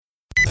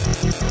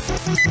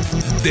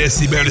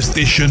Decibel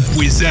Station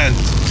present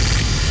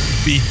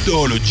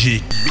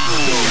Beatologiq.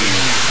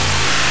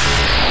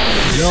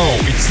 Yo,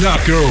 it's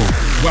Narko.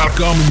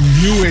 Welcome to a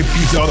new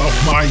episode of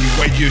my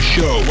radio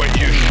show.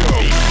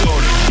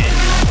 Beatologiq.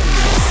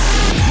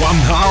 1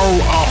 hour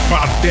of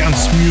hard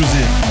dance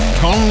music,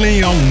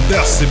 only on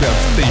Decibel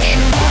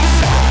Station.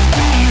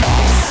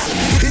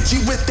 Hit you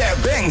with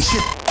that bang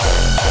shit.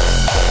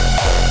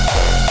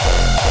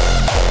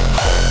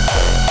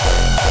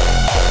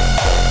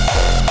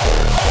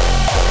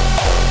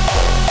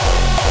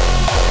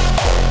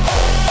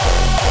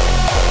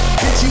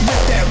 Hit you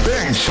with that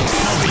bang shit.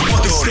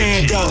 Motherfucker,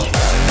 stand up.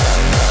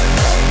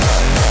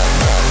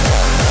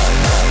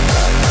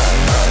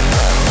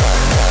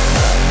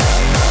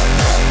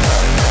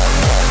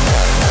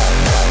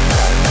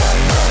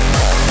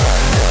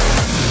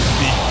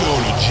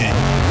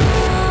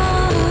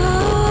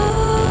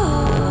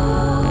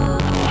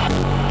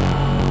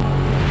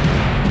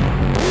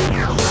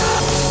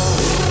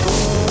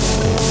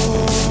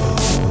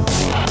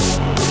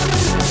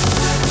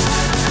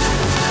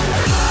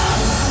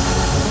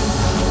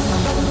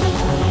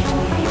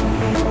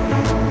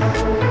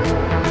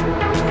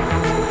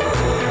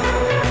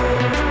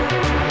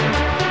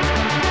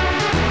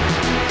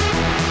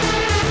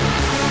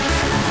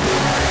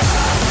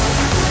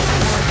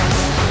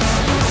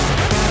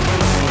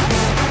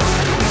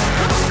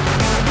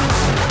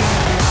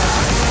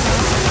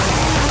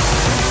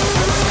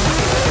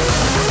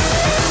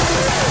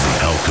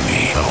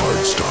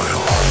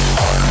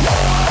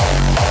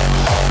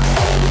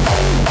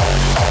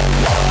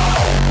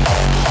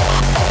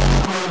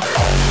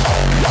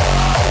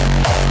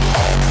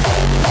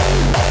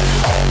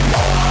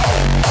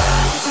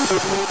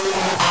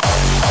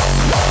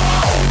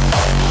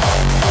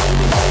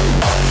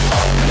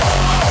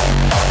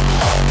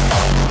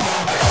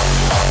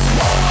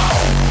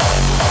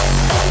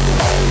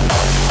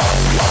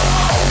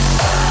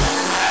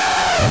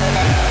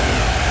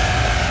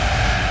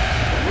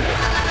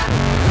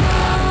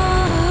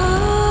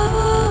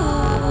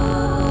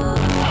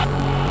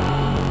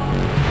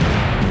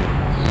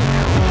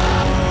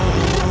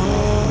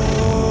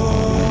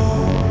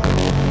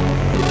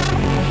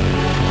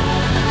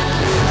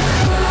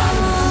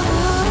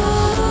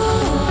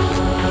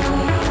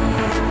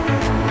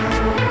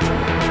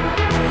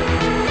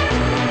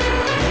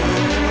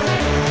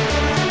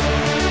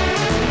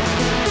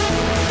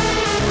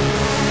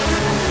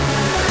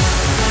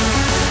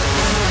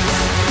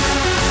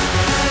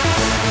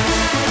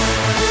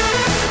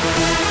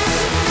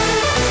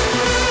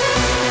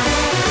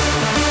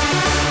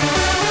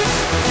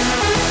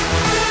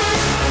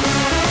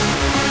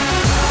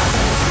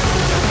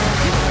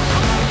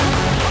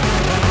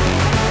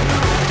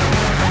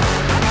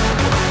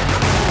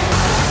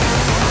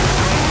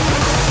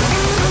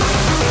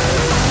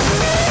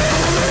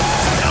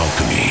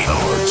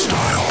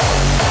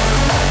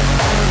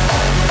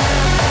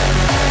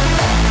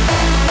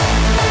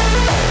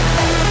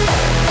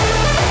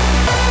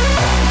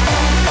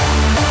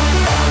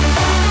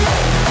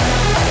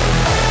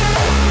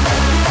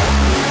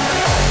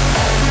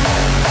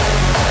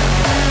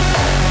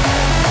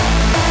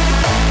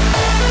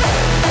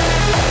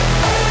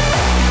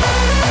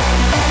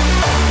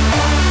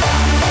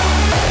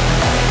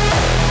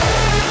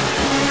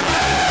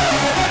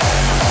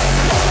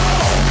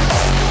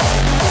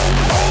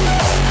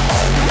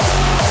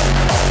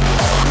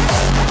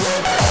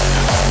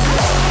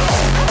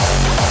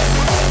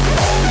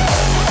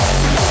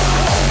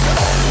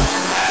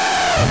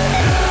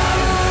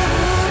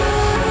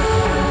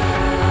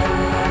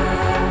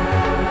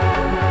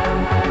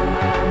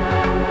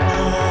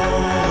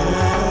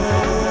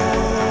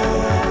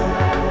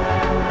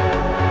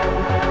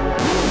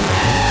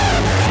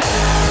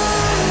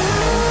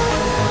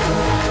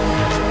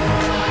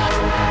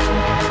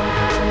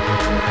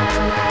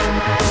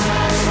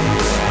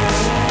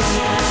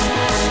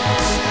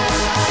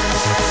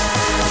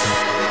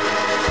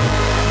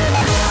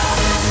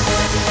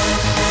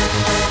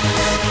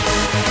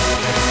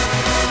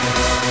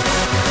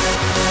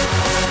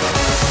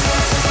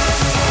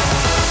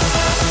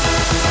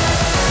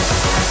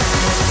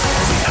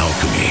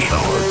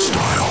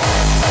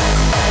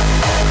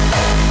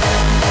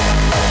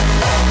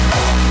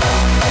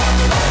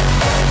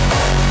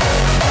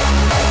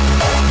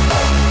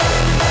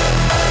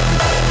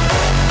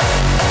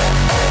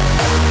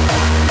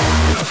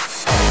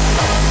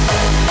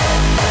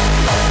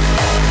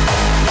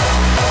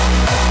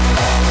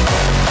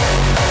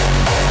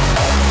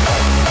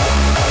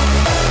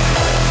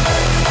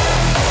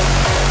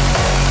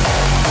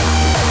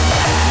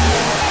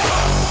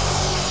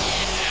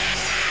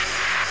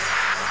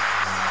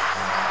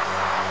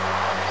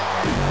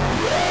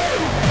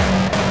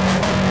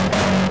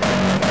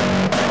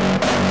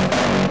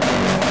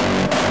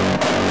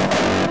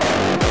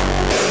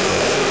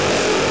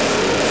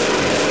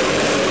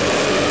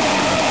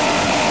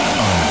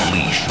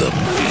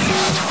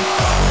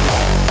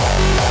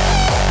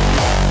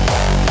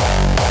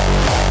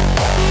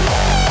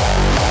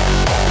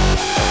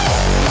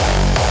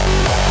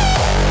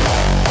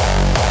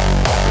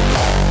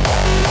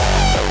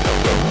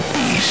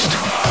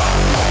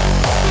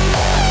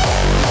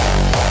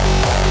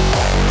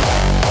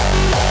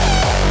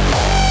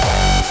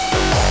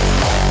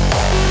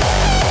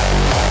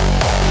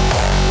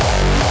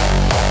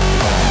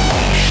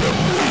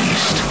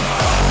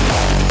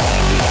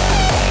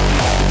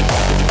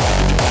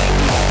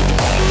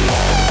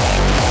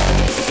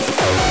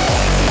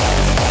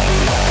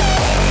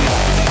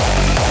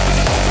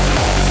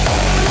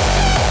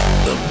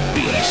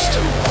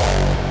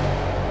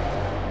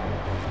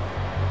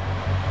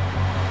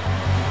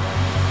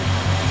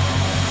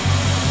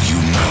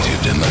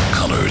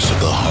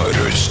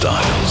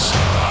 styles.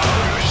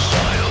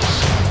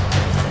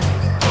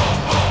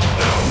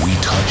 We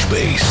touch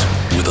base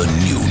with a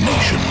new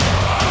nation.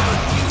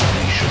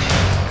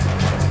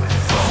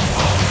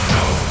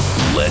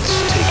 Let's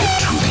take it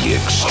to the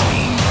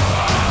extreme.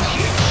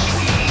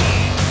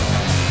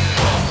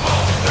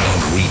 And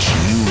reach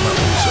new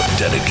levels of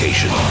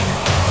dedication.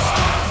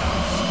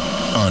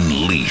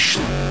 Unleash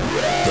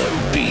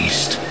the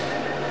beast.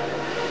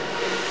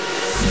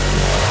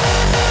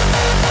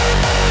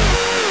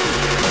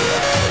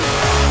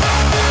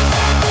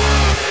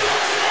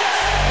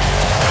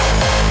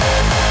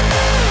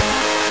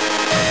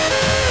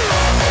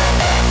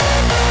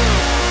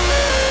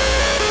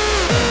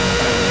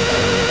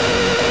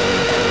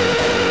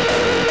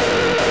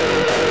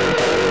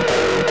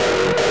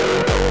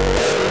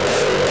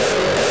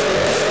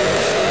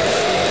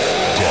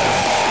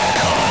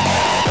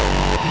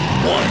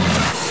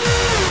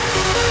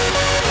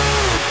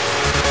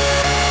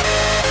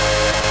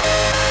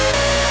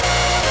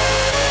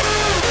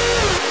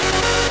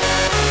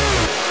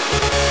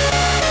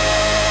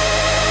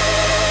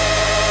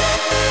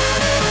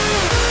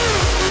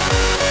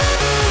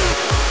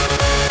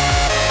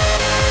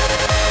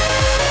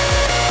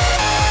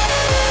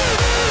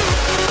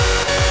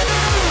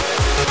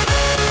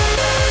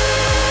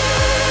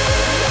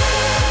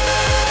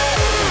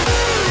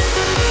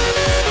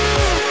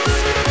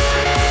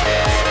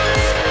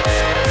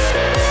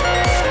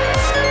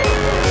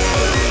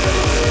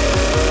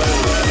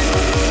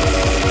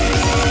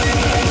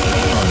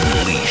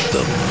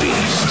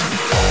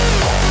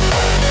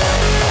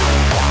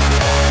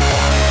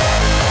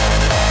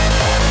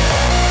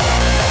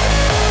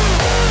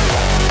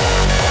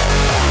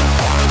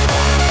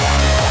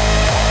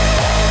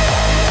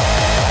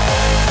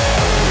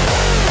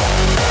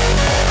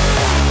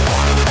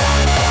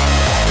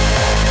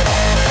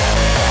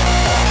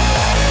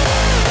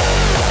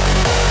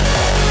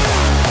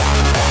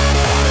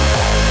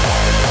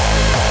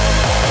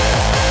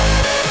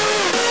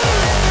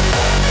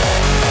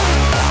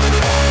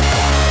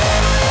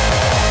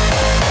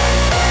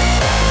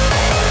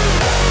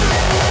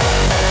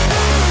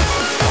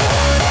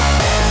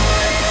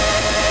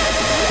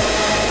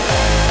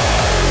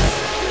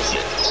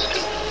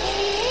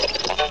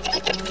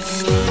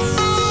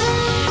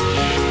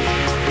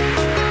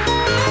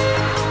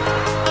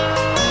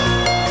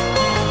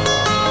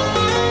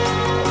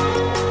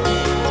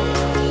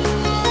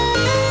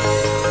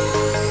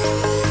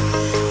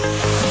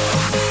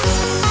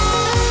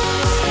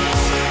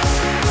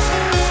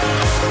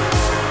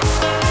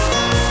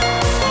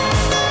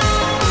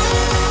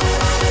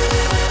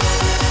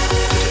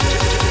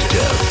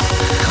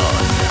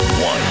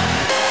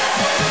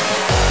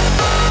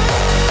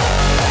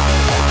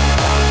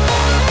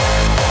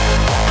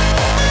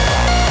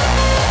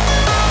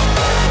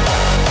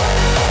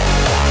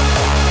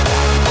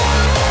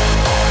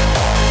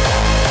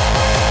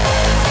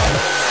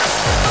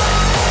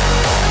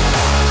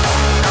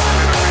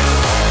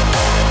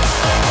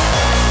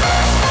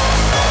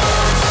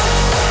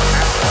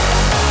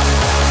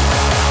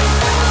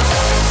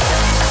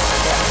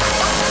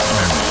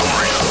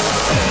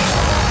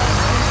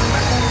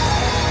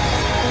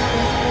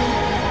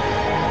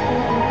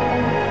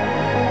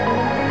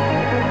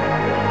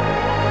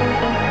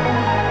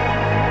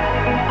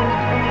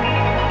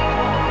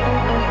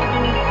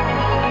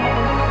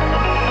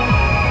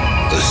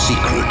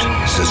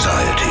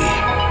 society.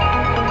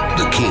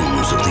 The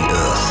kings of the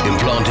earth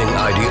implanting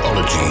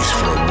ideologies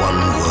for a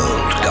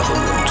one-world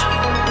government.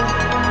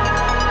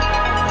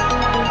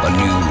 A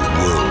new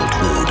world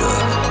order.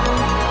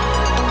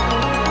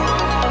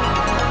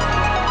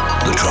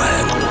 The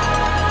triangle.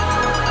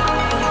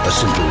 A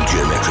simple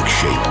geometric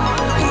shape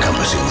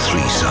encompassing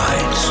three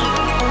sides.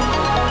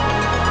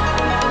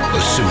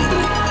 A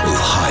symbol of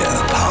higher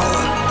power.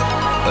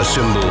 A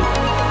symbol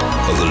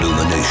of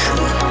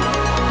illumination.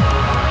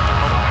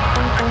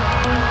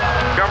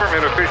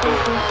 Government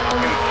officials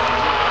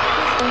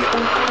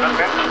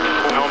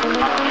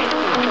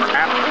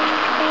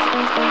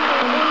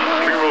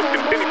we will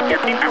continue to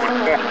keep you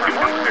informed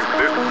as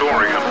this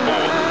story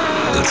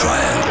unfolds. The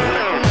triangle.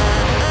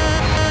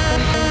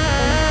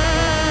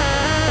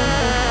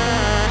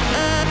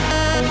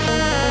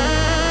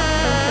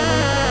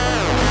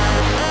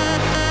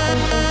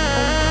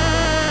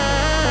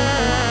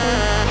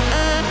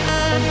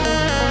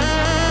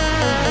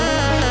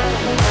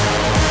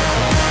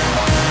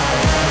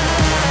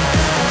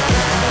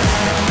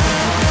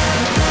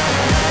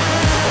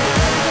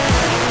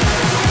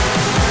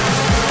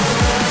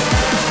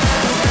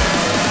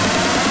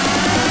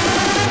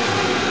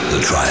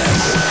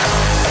 Triangle.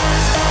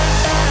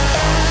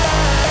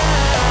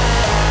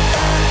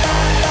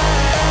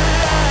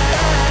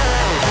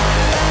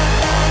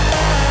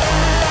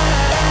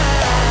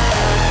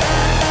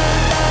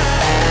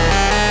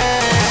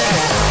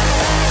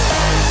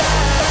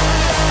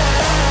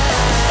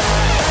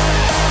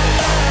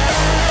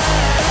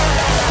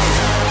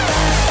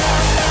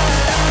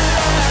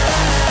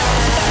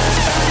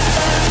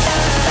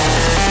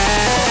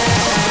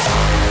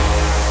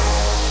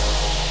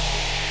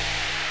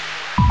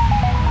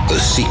 A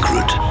secret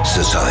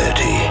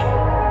society.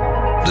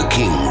 The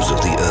kings of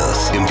the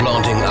earth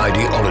implanting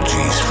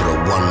ideologies for a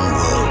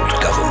one-world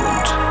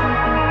government.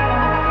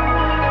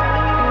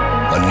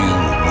 A new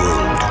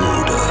world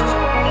order.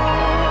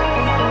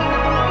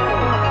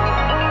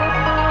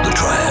 The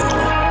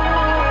triangle.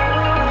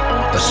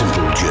 A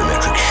simple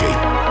geometric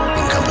shape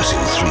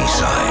encompassing 3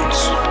 sides.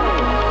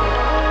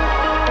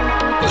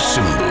 A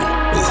symbol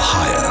of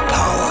higher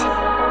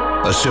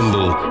power. A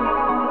symbol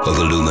of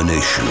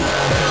illumination.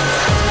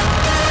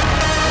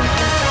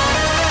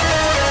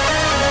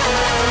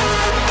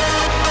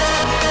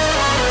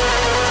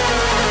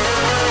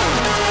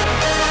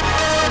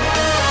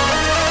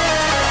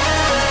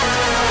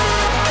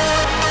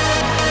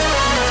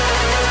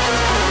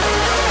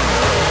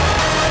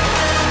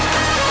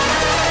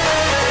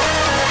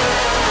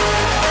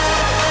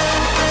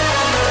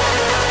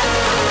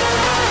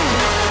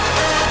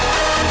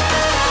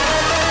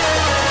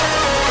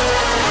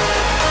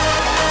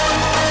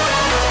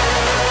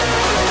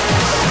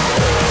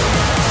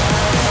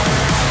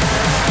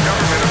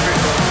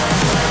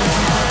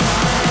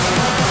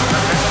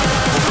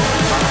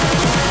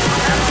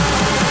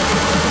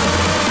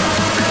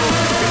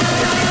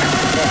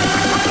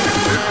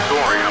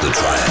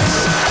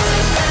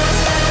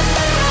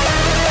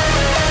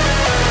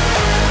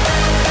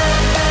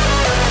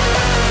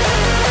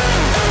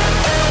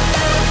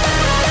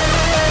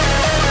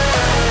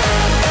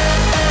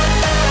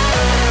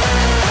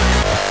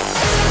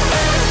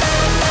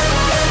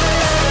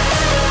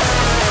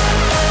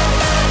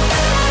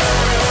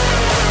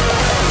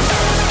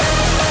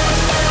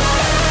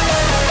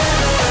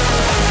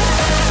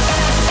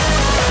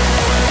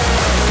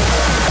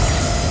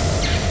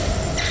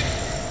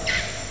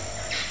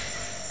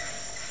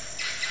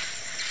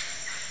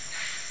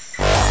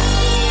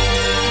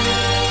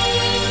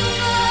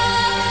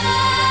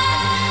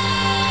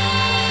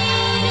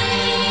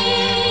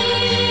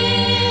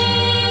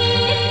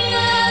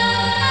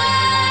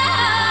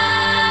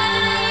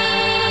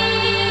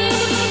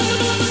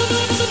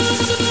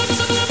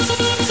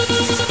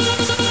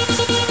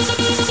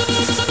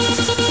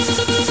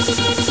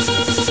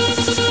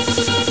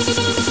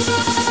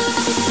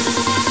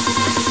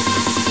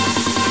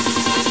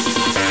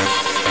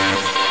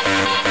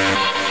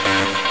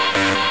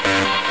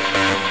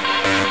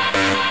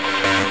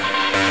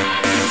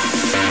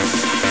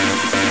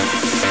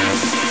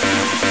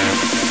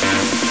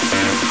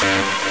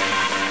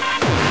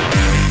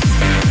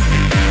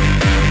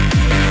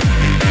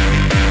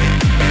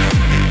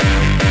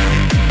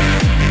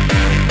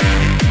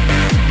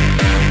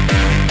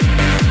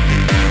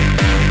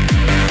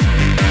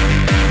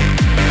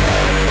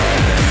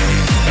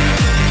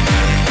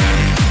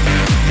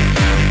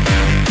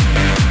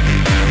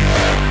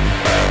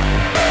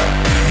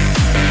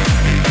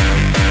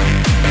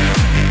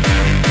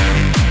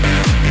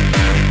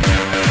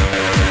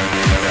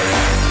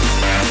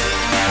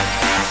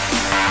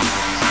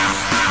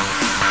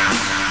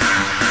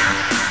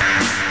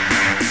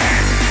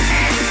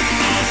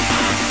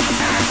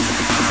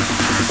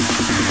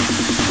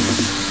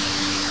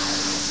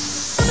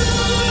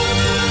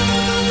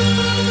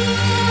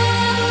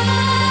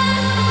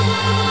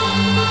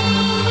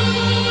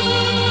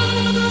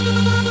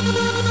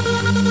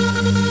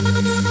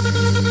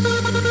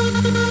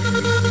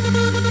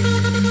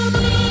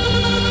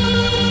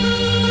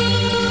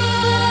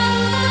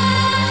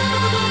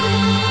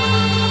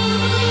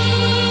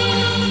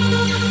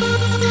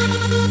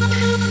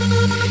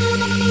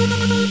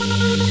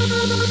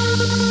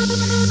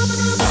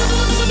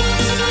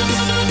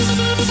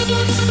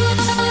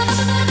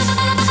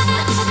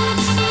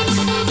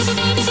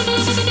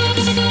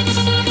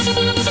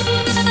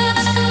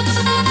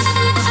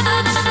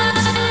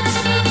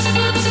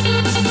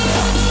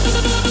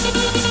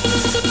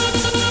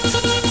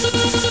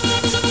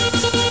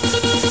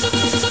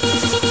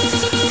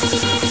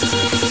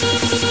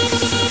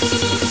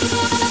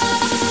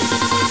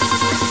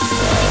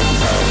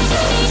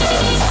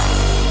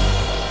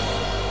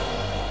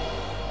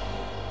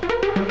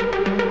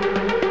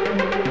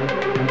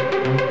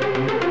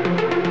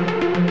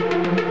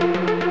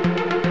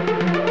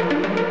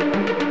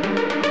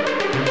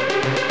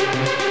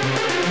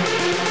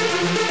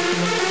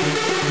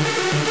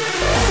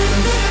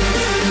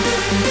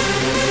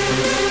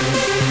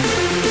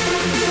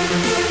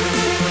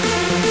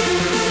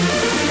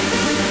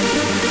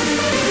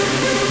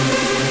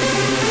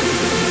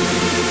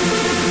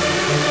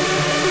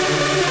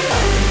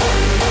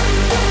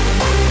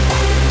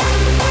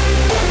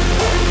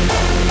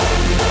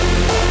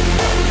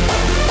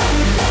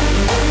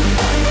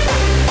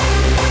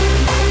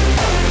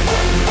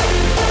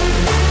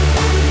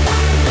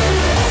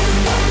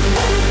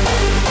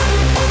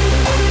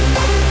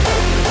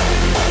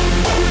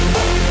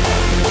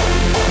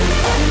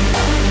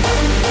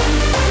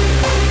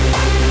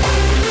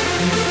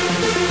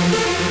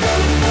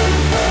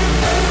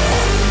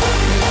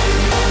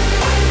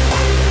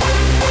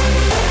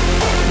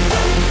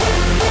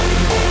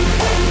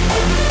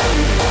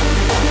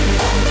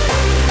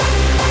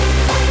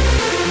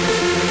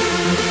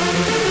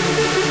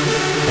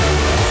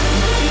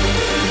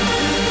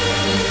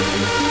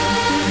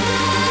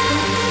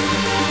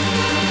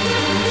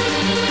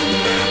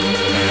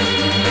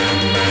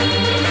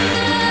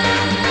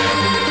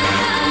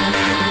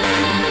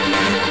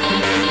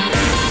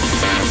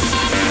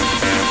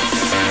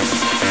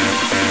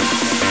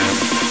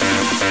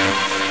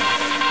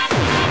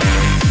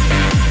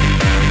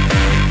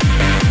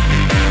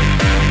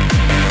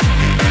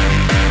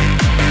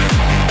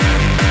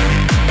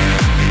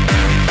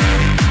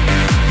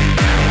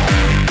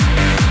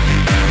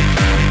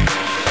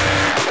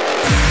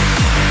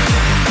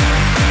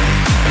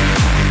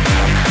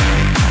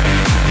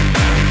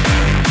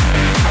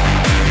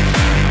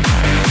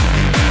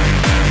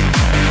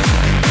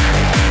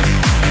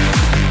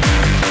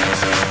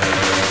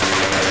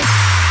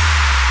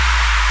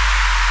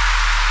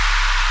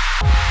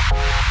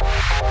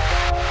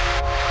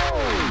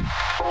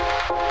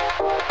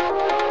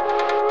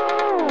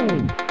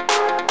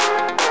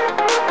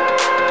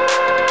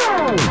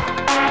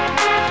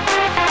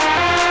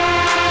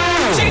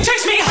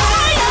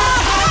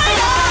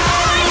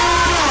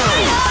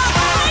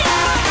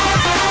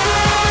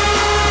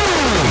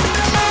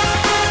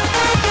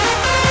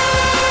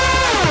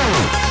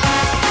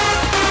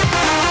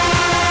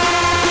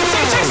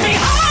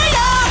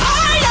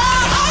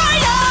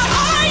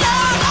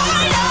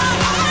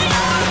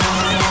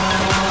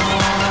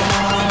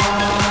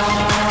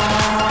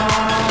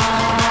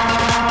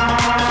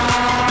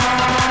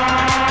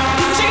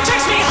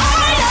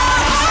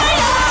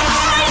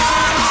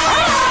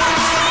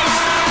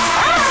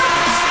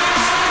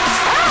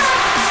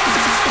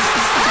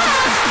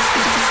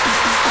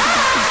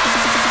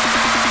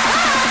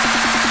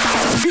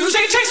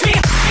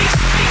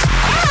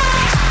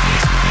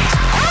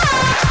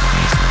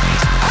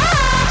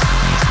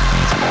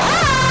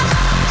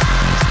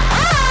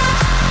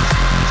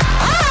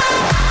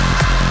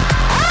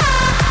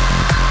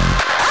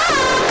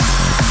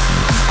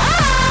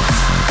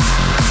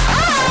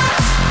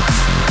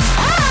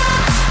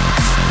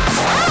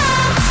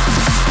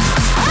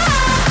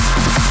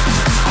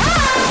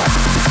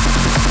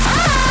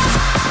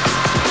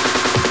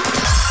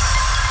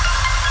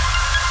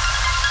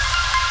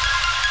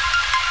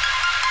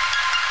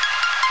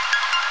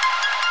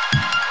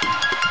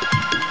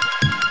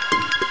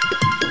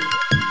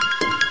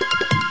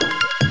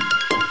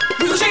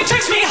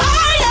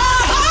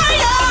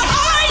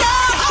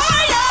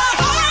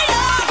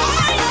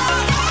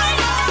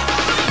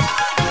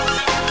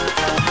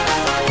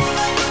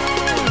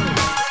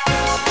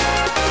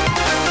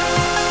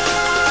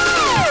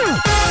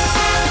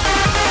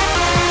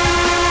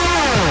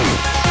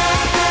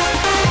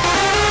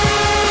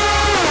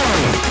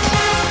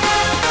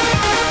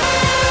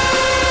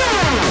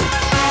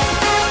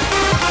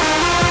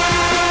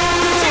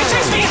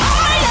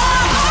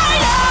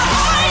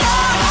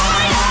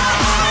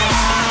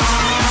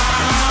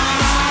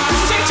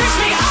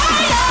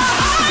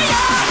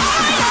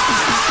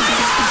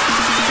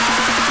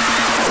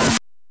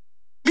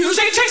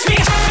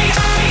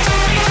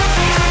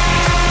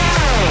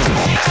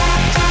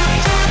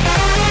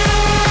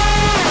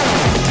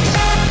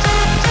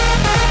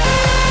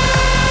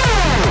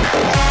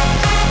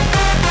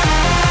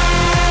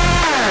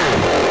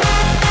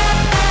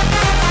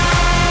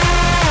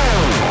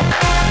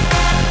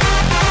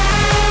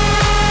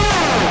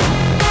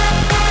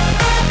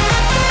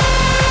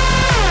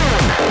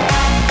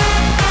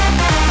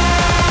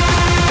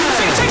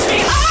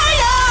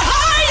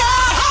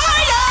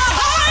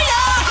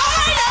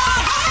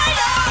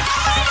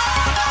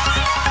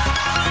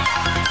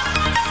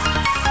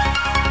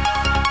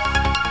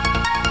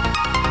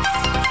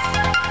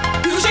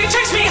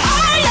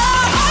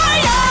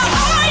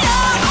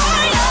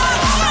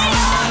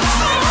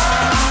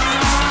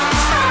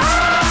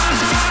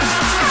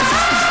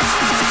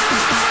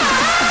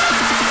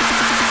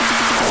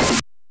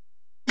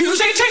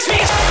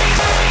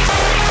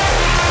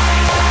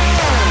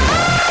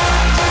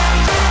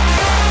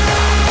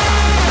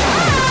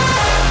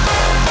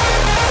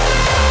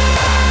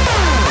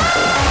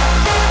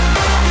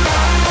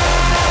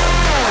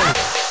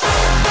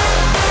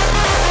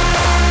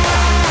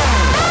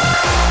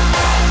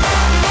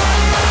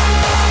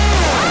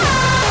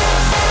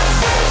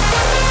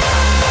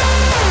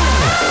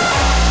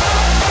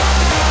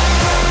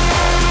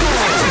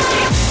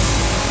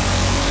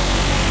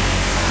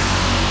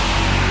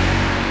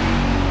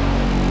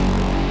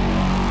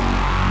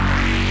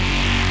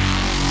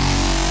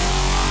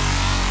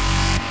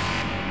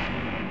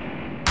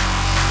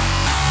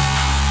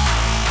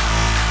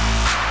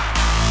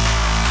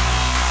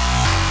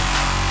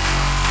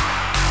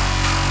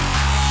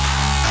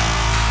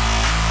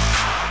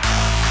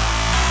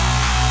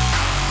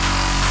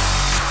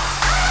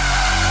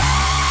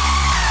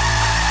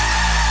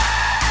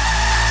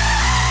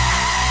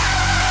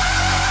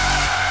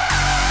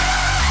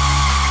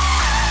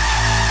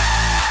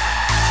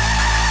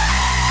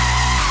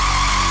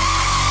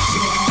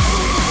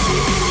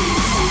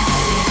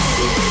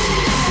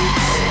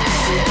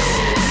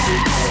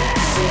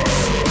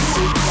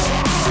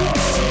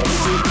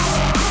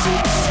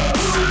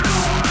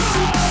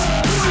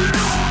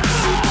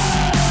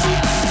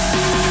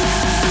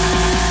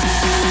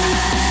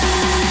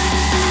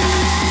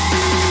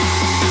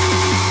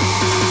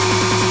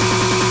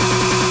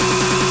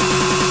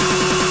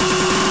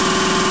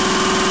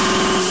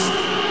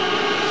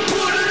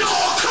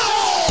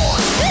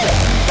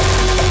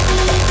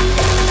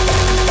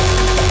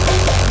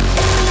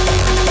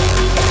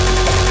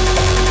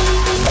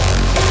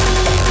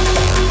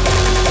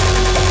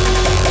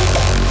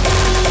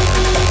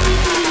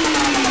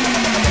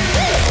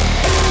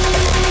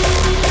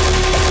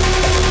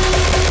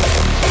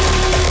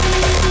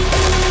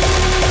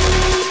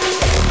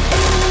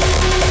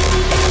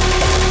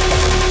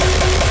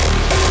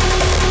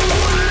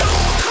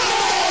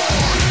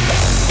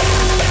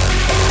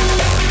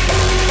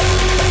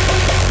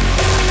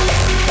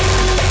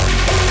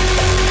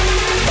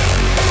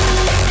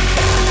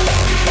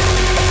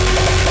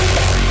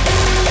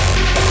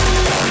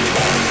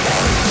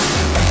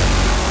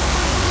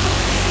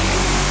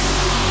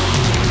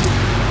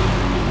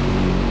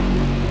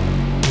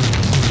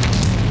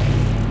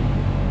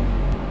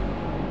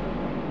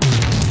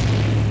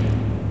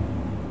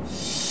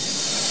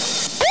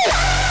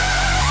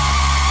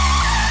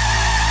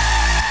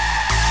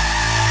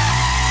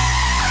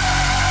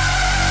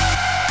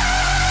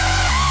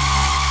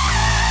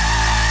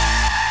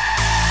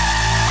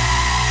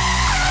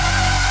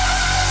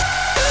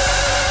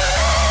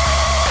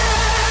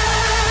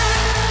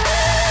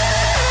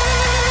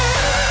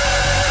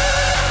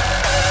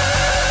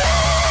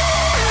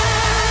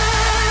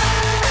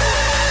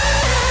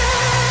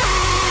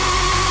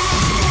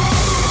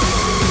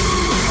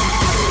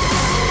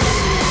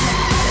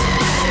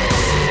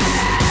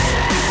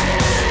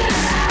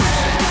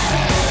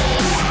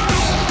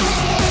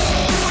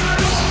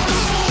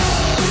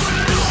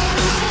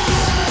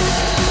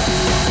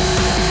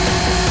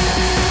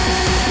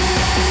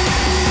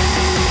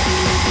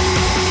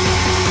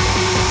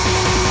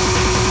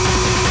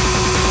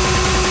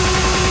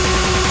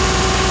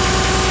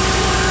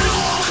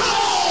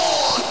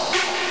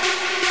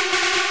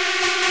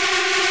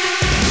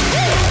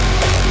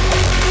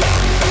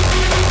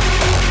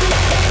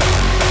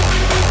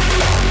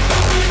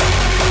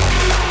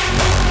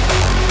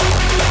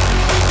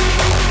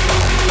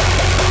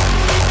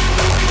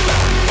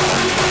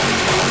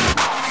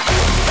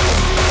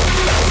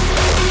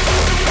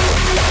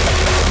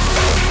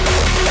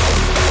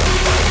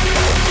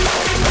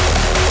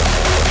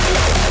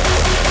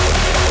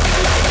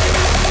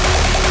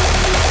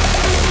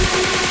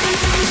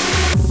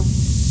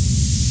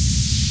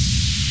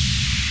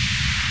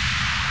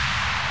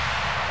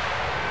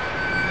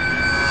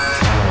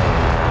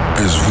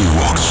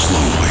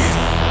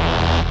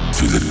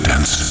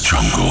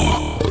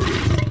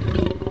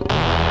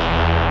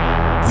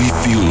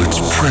 feel its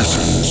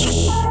presence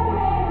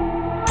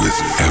with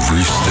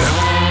every step.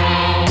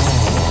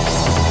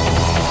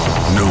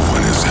 No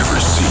one has ever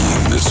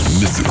seen this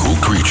mythical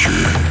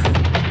creature.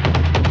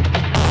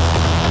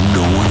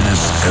 No one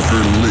has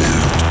ever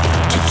lived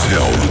to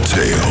tell the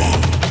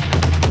tale.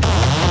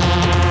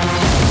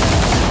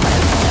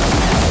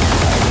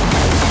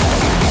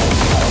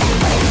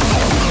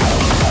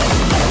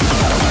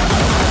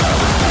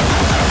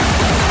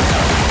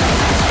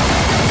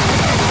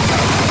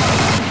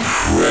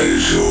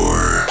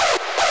 Treasure.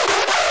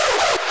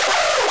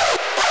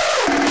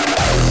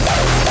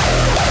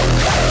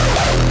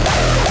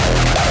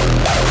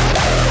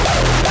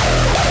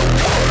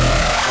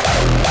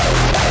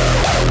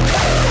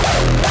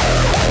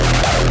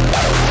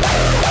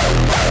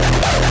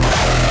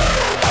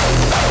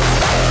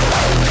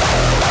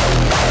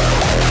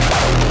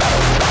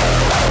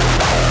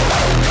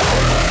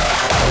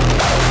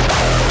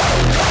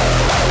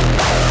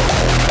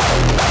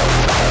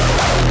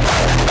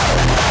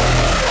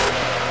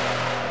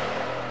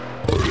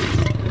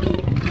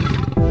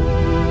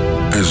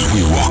 As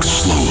we walk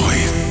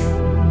slowly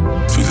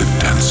through the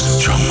dense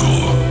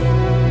jungle,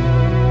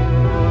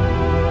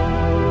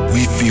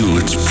 we feel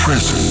its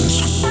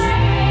presence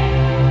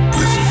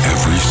with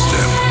every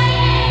step.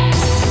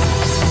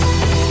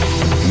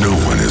 No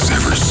one has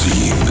ever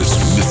seen this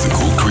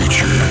mythical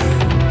creature.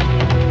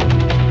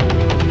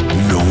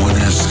 No one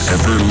has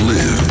ever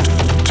lived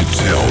to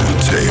tell the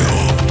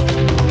tale.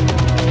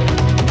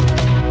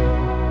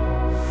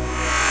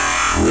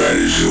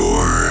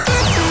 Treasure.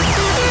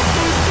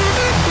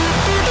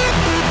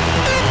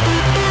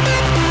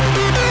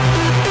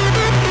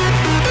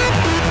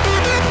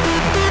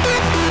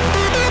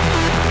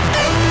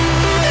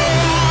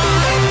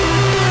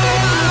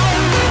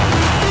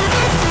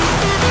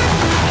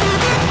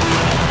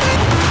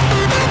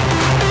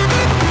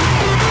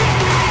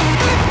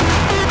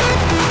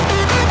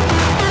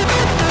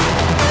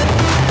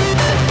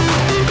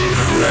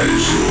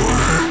 Treasure.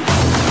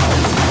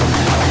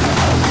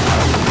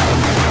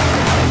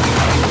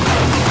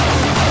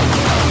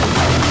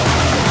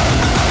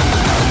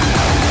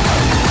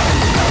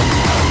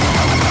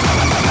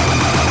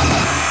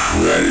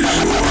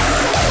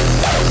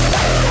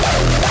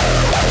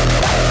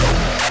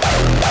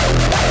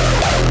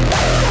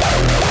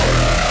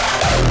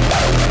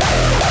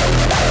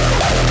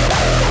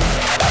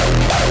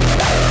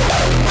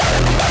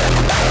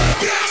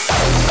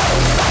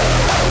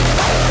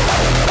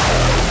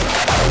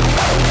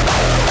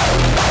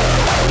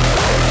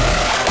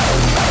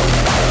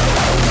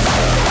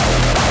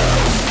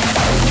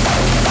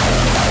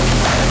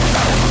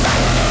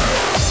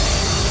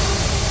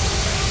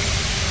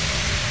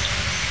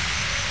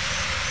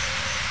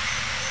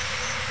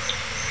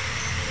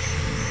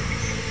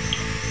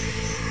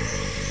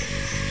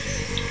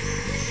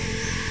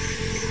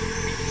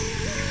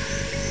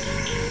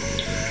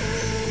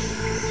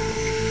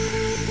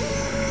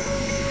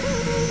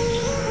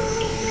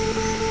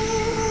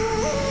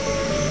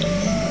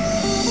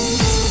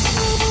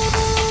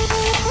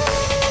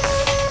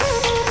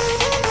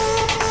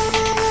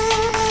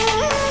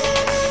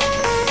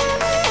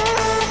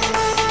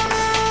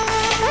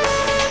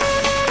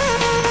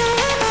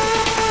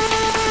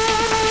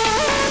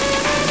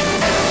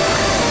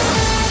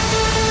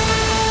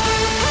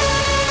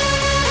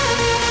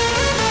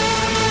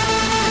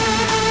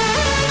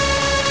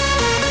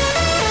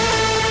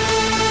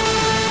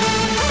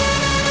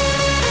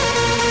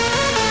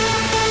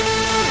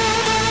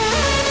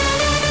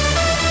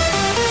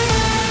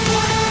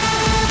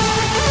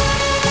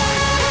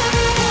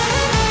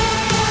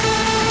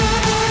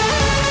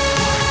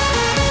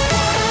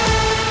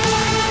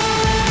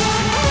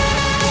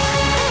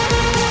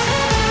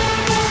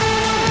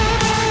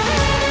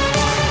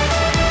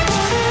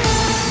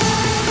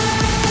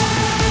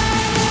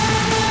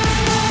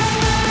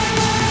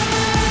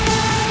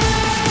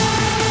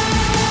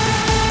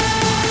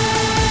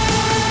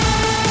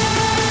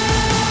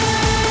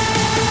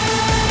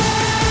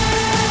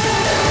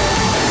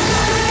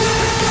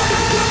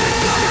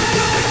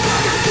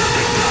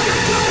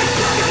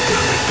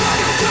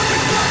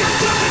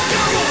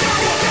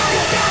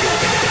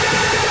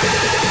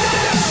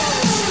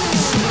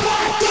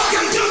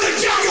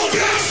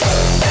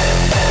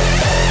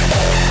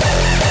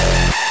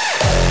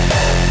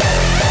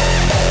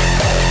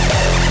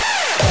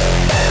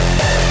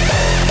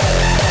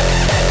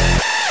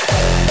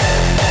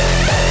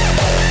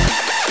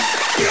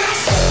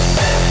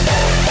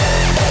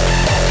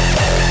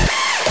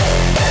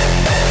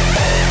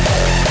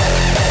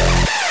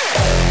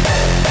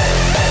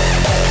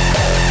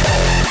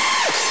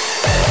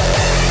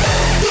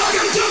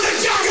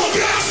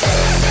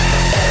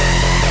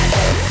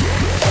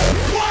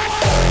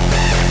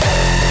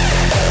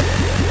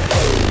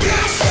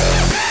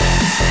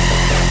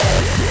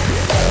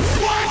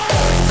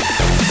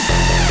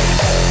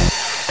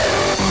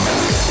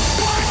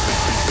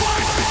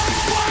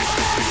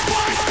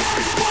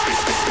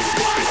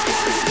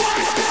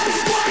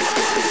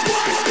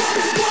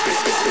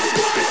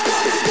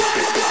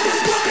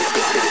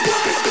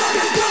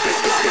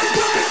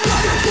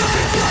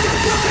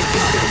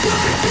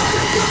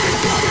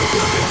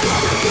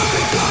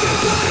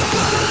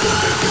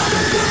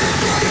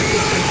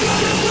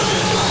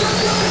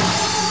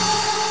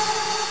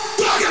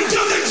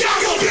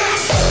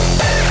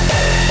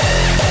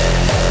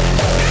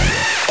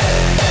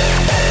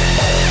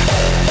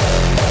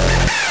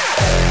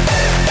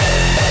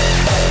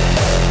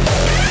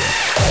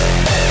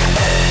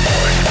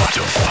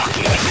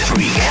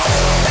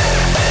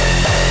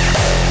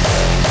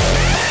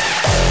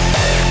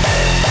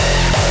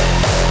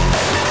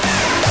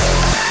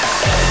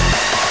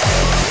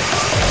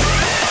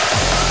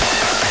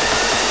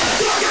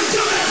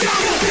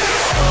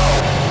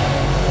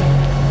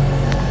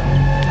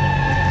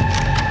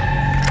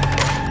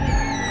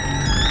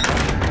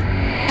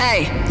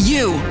 Hey,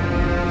 you!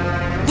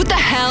 What the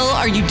hell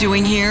are you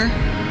doing here?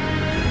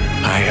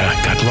 I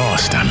got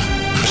lost. I'm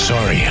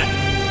sorry.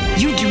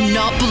 You do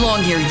not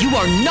belong here. You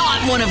are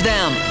not one of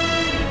them.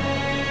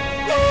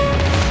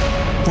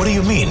 What do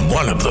you mean,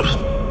 one of them?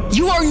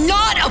 You are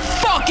not a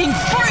fucking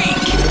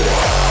freak!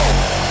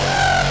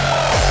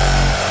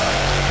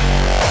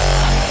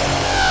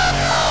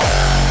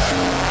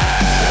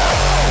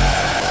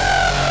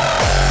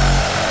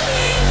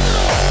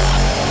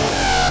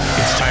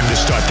 It's time to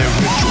start their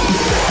ritual.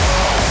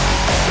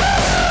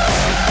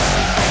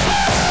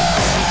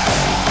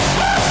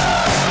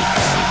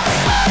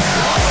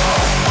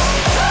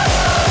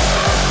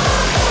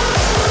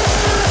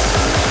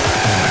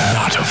 You're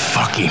not a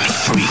fucking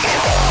freak.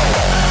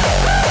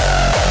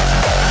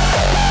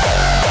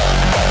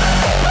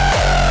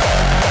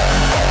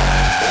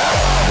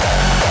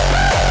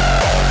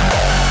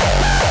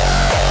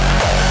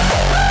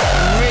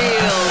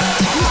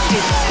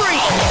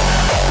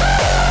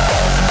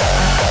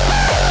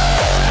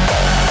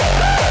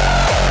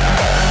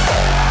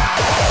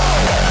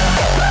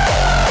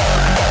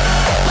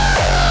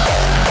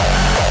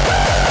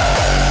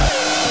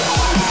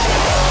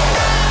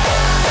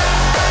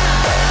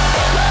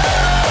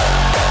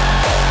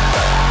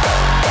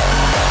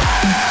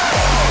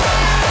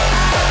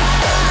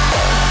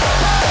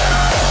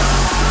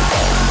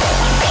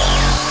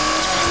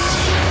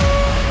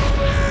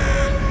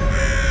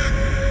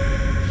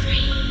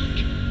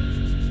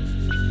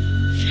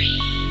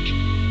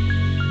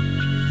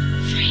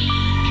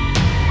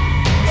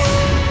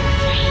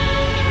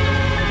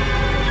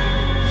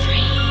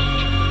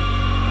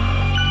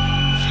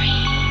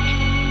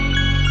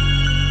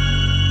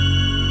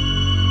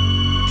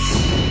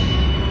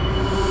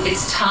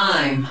 It's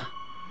time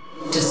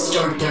to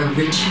start their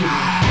ritual.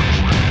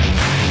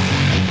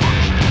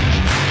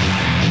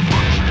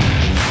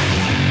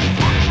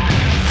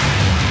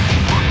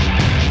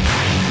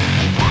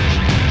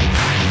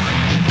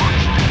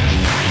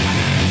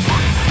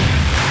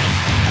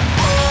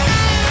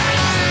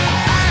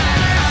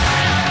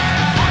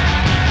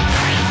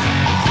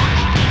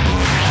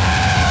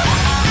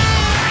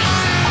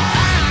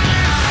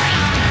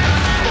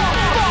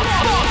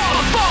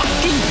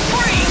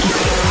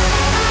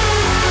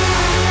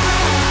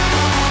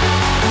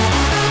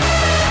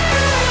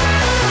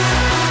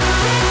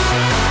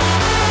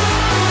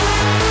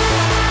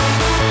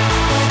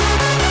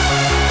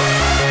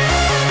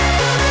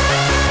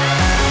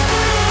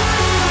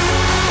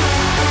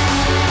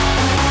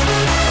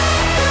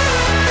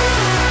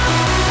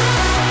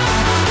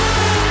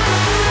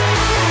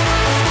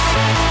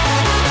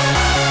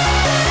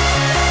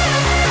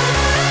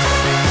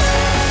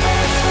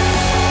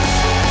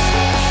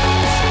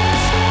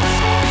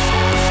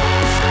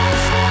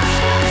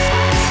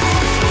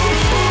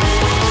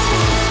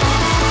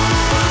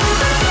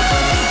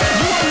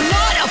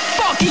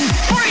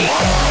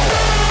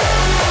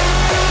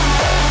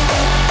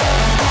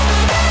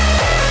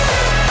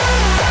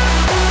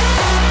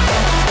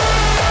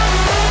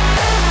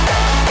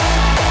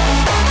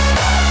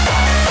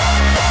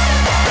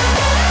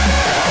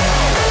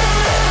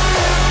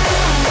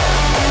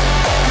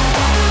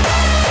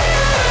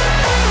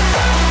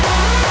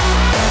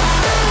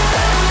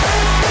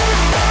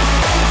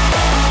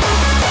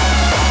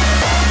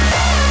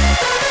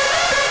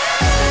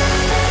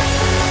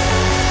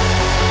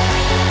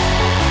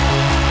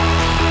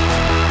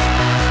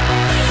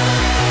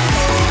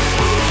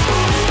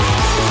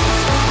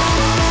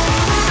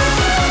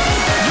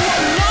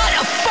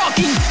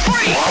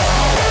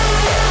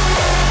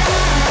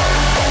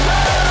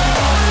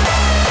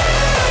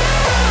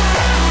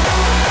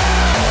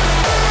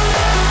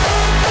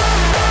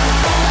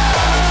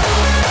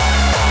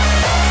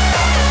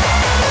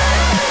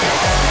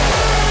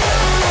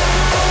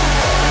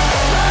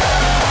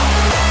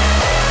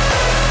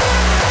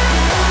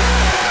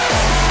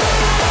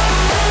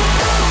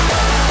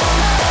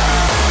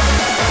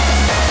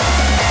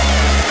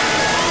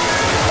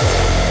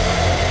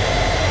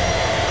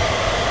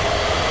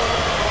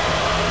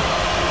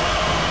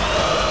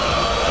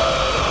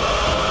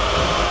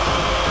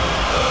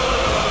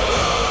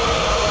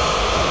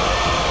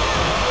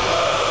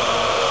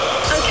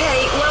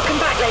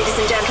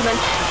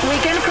 We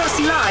came across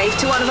live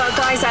to one of our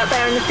guys out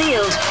there in the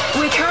field.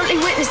 We're currently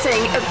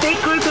witnessing a big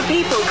group of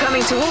people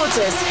coming towards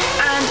us,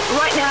 and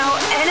right now,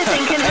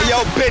 anything can happen. Hey,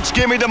 yo, bitch,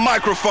 give me the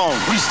microphone.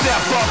 We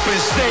step up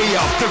and stay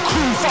up, the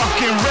crew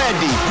fucking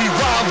ready. We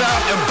wild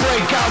out and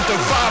break out, the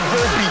vibe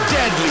will be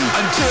deadly.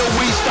 Until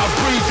we stop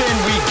breathing,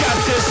 we got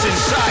this in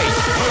sight.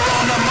 We're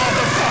on a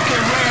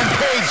motherfucking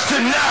rampage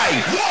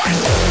tonight. What?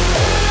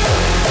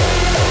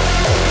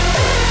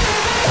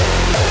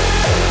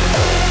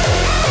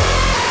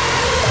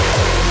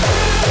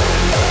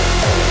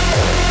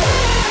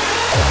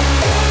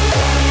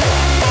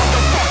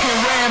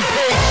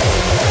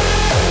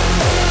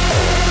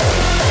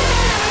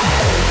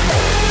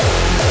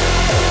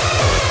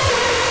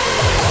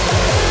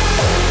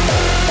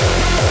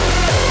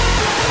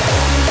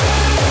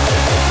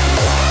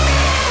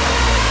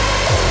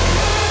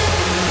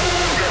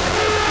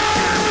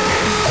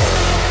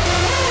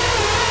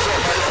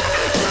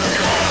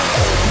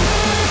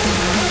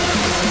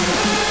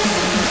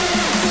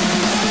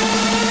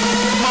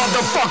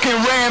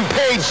 motherfucking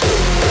rampage.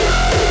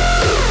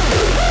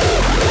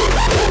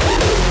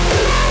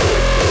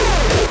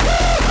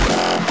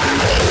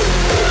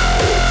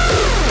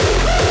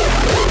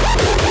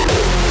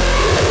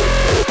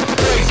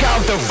 Break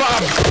out the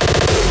vibe.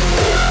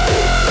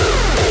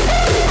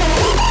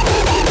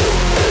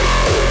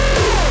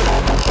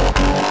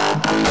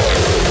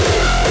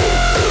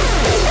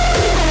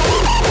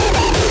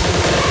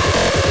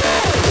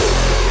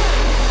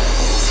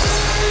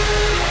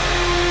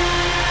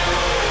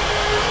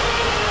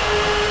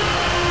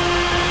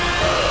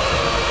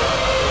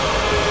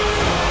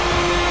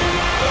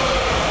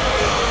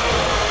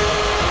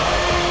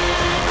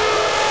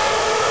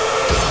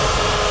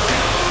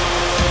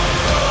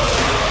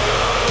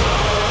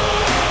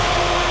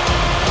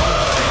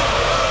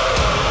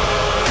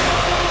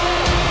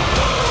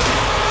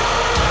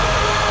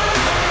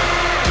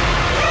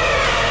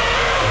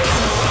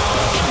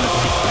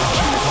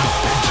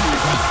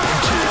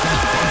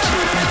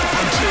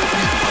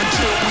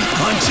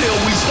 Until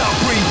we stop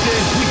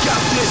breathing, we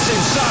got this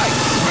inside.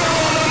 We're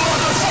on a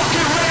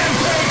motherfucking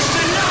rampage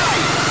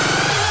tonight.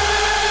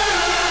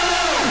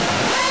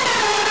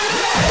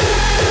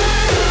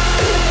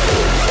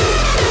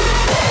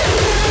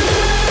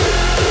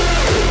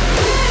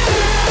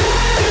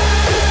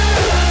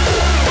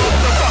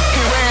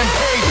 Motherfucking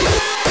rampage.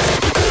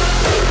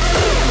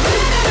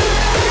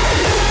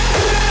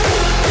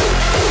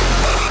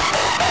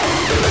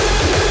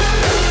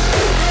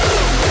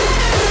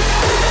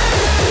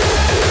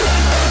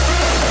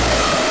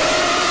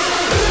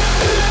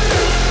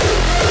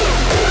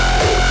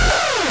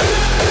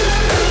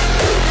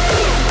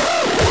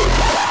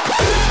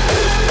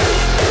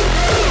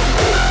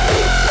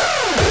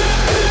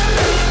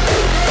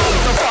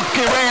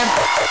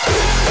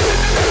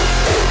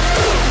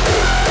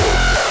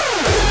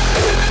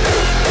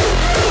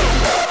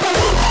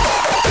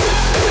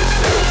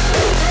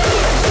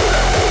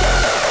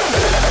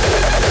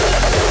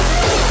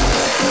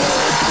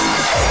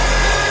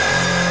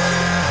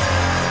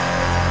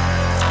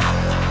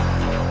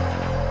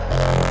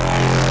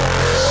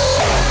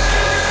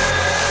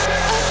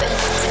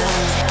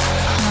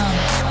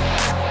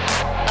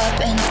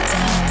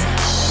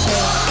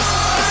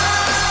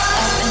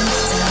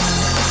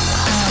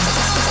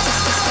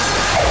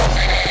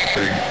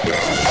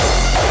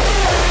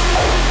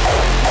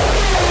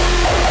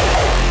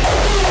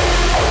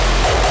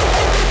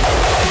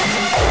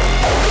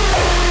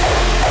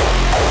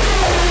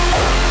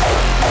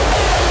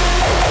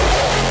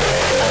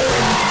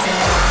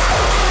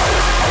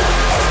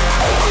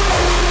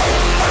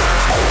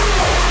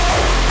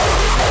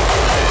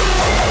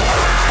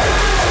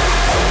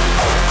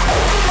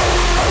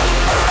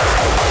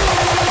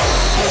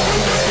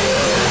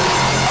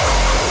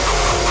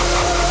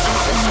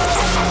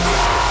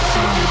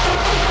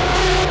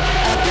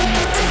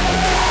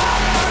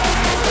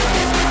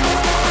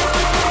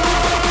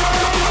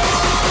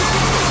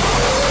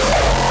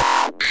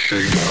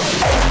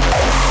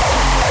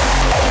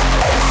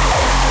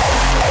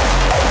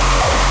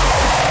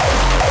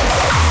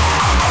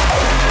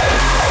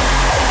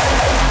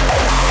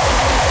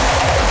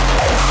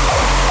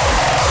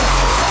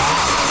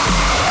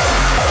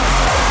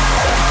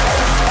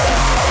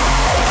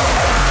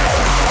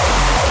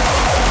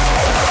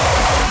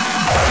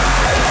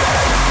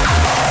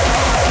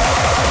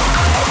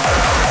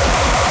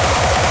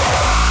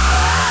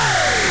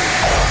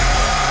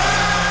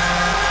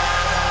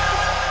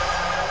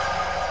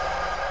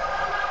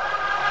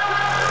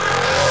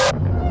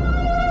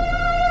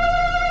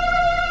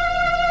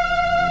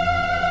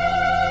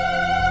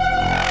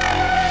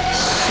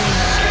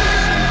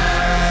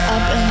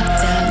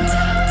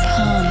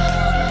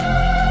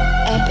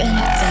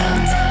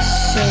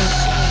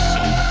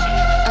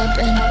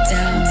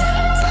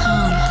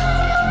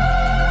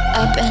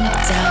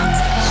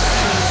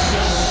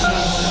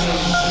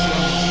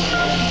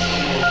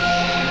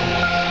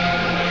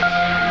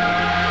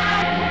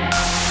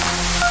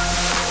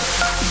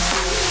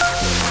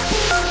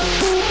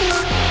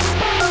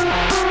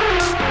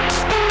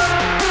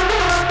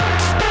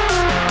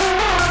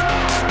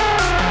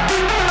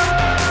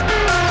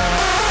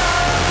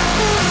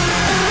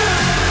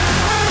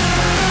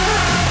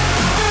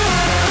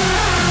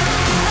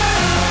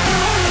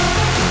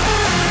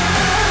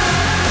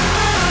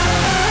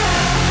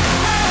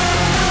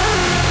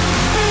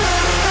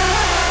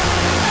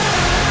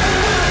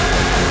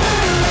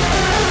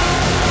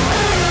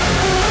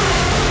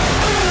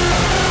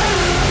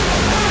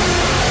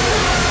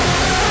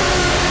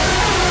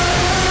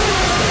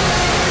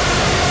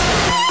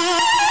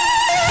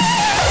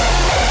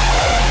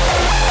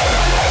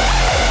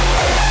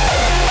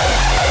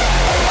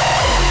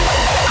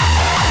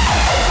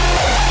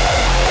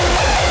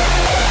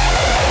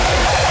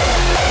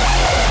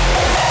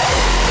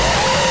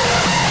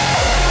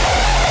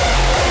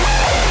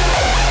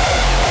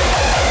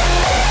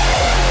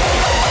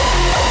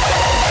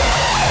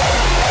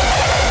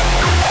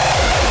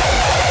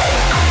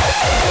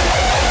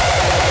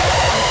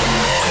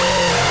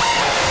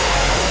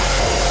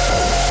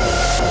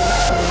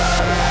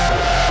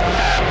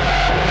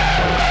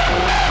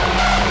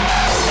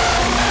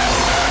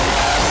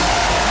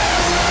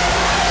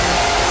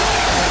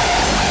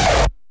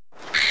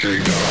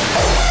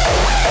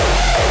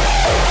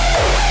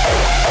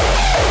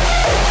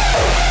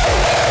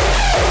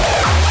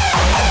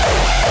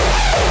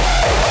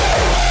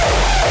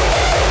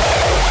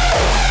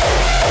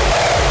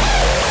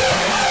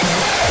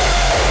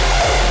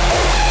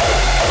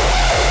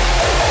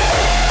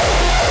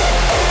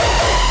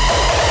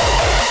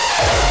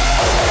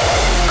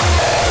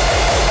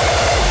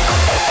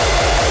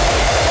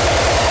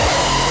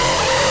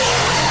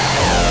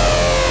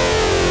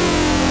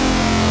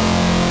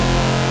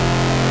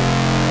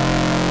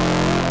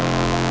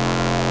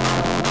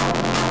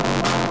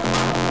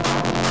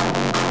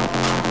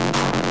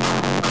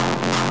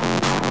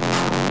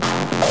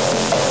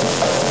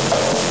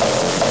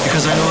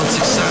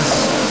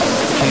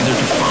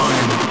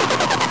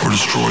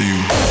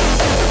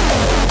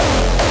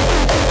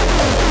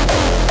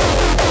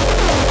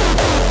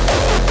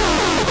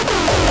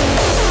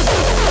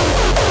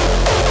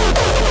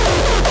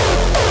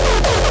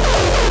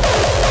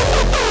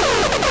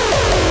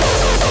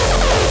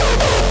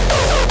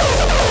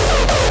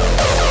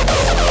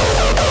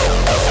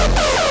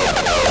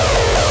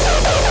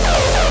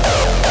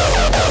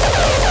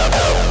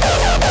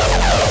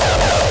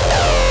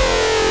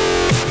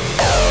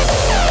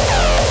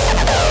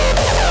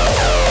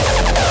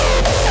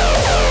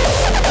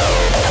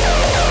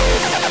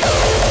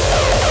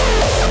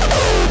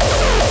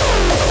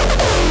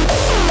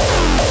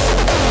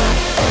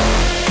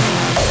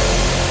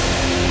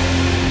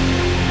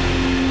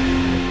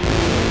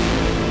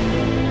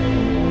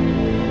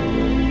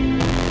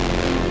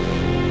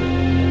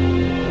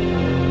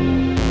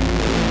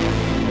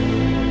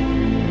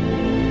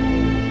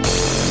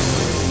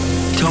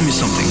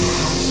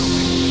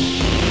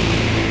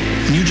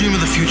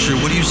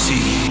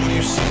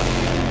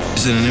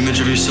 Is it an image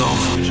of yourself?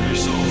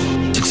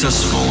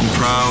 Successful and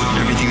proud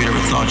and everything you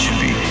ever thought you'd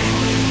be?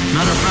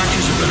 Matter of fact,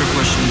 here's a better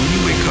question. When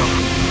you wake up,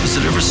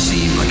 does it ever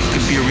seem like it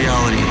could be a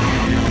reality?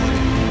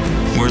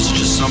 Or is it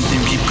just something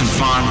you keep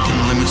confined within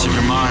the limits of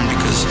your mind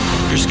because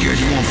you're scared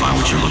you won't find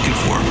what you're looking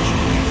for?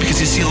 Because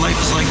you see, life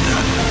is like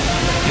that.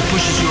 It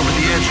pushes you over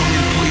the edge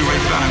only to pull you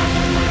right back.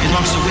 It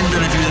knocks the wind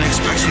out of you and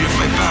expects you to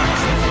fight back.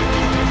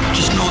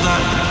 Just know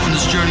that on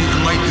this journey of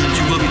enlightenment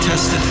you will be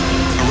tested.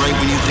 And right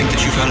when you think that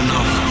you've had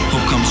enough,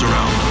 hope comes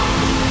around,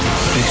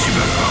 picks you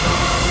back up.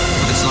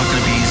 But it's not going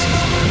to be easy.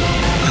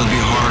 It'll be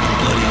hard and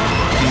bloody.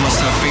 You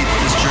must have faith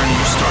that this journey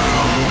you started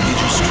on won't lead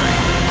you astray.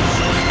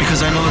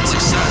 Because I know that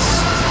success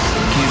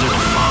can either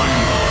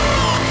define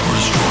or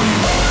destroy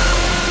you.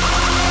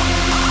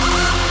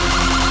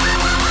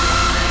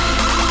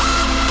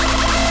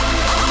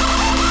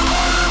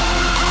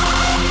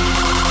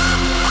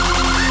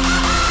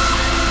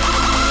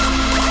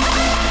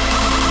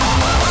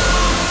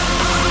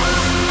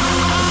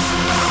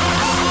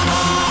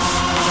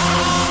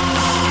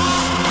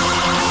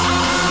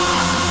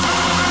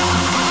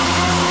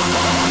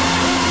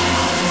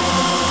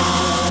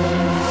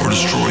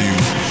 Destroy you.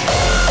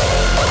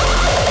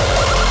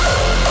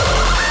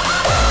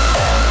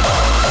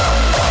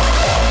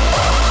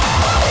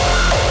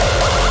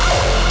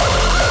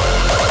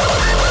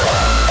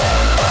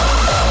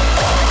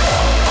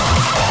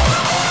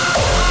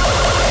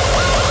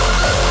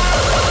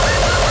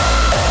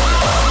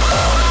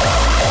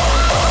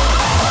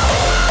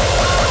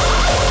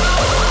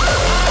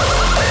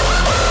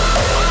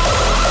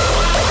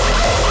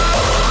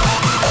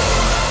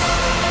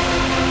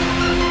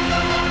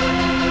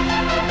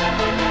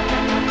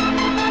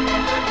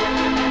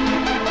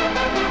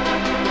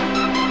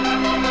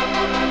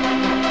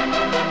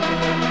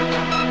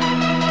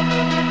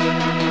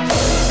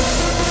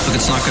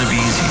 It's not going to be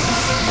easy.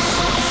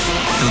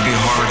 It'll be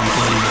hard and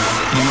bloody.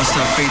 You must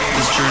have faith that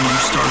this journey you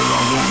started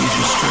on won't lead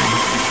you astray.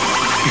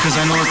 Because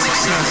I know that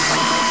success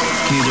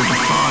can either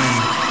define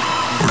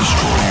or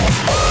destroy you.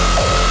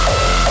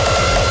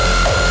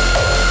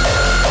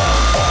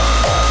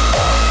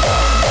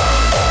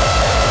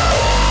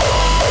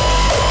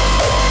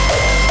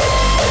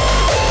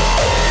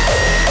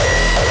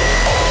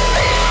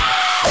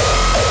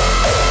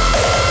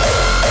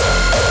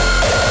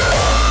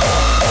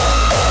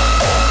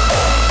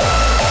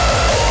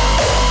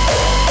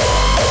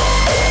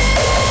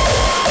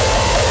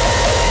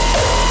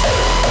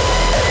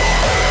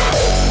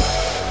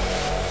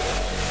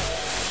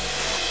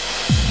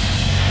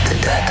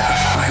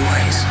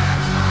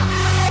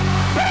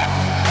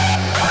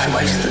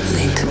 Highways that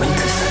lead to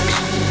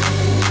intersections.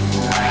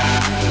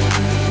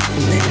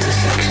 And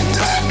intersections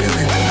that spill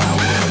into our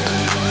world.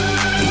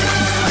 And if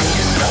you find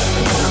yourself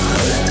in one of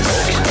those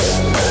intersections,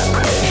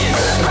 you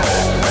should stop.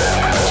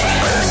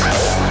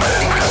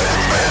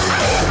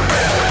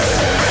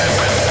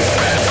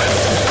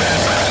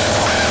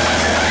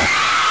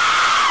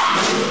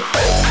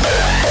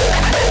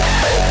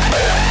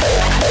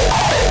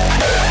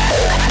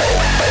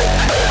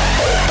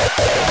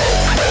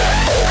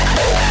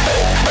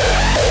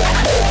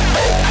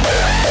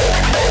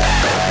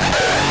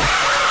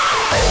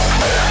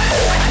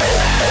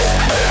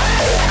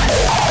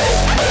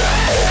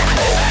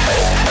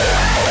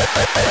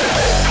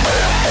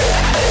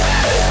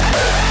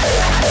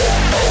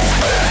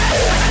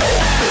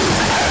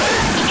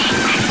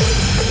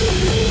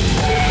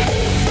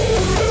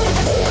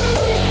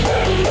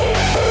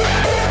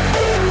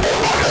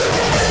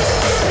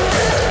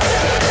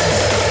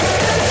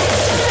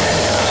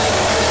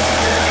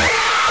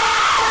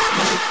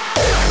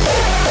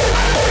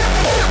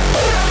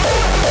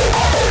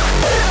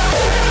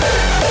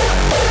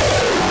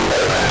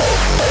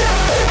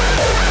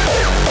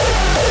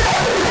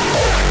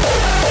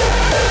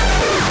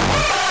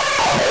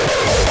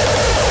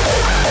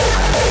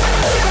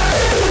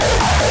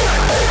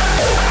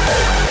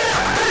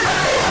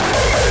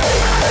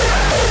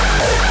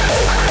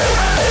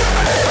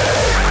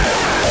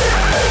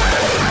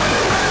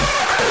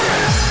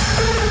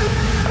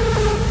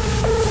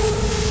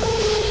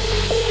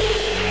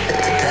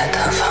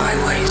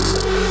 highways.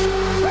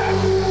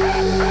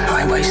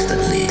 Highways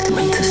that lead to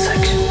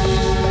intersections.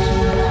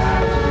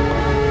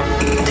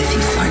 And if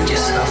you find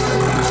yourself at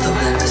one of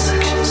those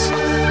intersections,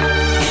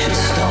 you should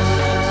stop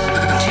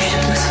and you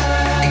should listen,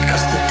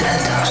 because the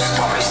dead have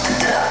stories to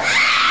tell.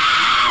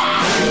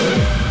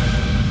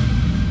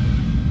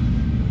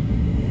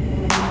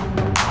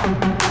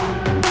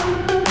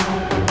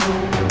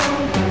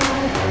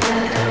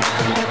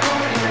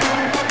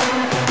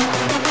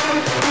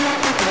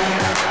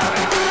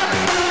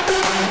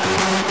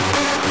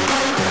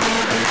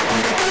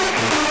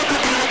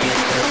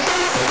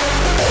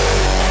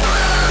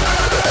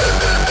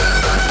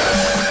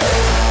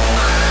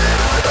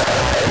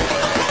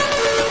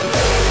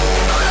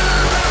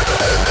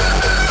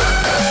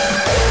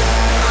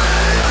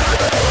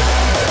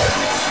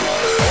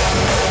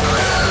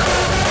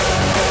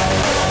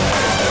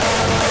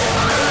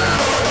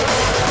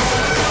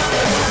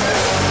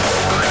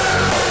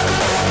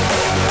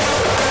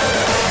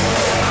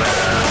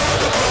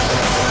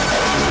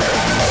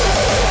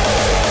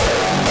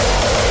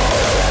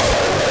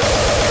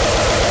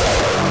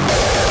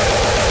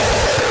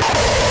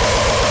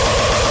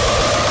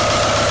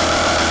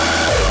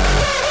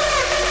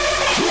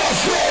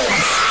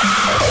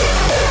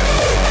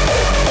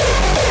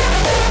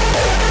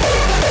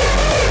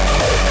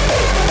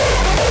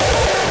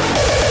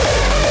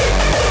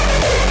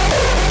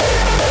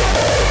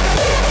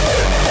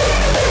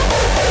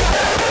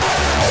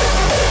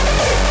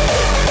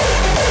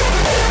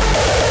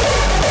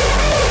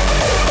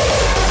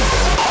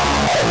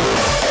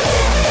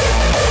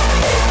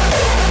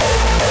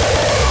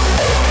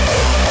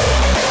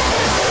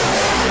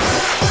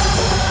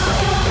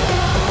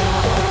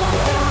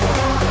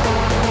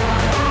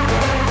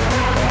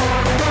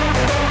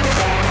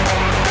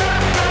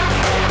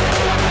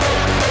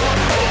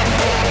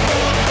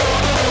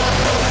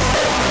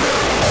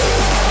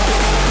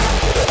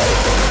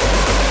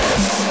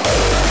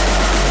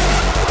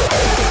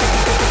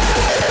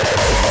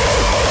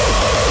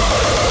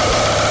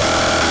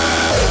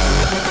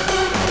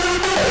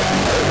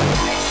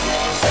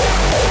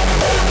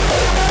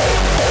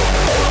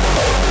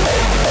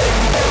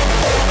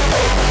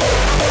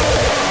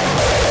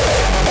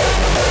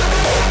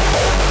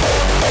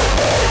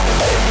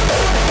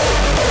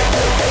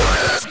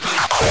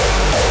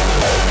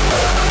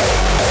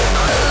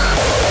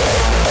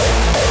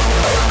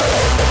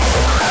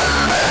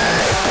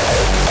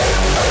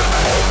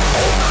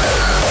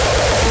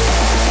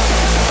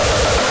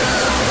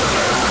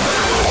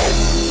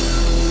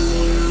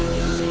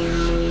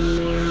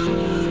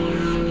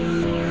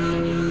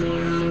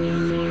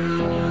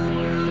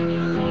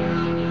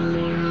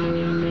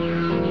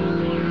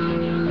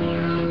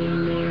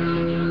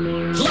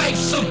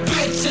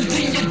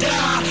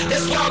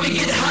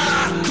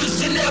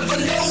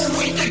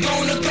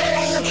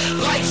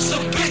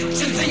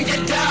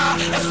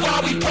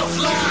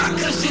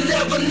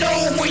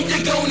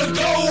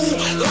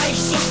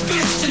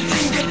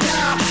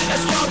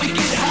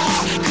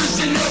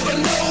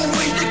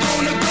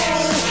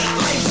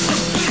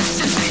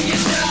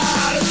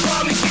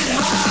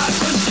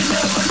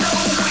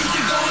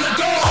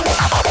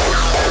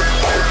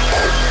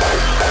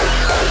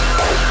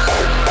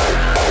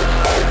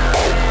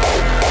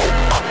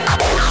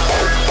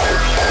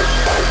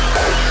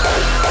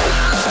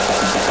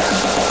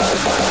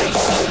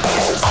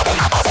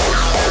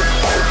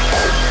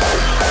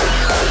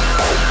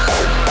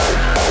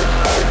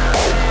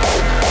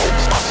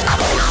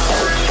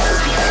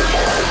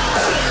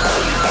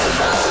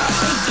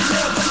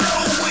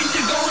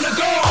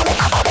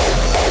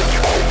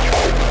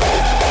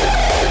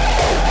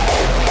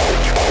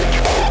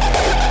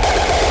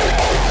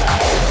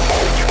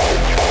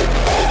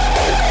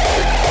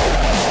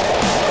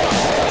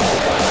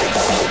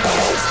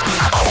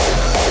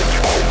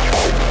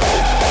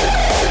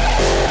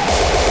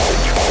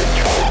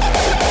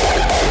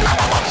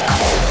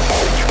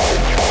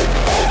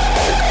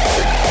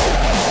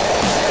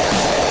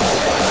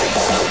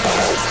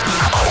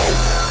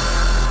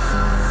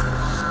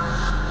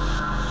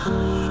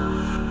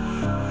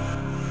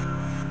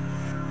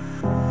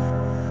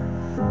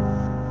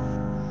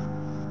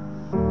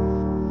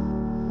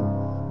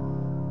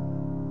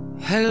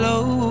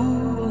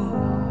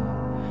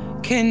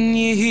 Can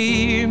you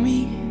hear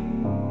me?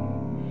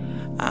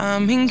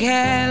 I'm in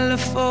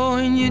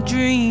California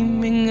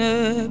dreaming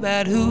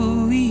about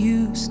who we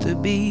used to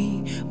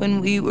be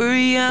when we were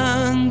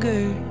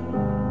younger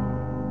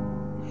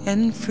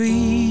and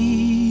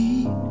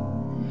free.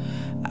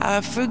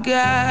 I've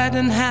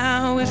forgotten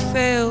how it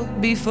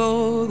felt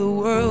before the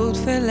world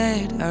fell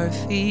at our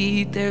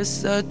feet. There's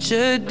such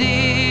a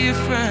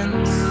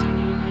difference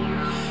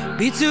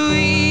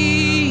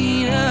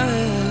between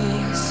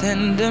us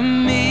and a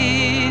million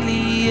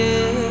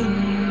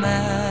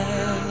miles.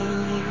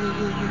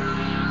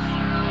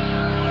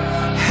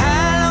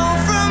 Hello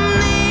from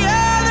the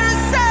other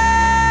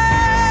side.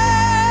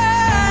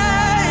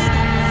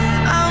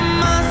 I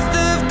must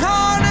have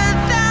called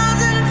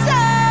 1,000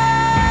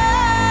 times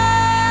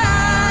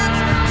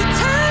to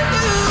tell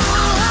you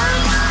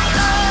I'm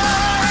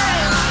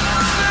sorry.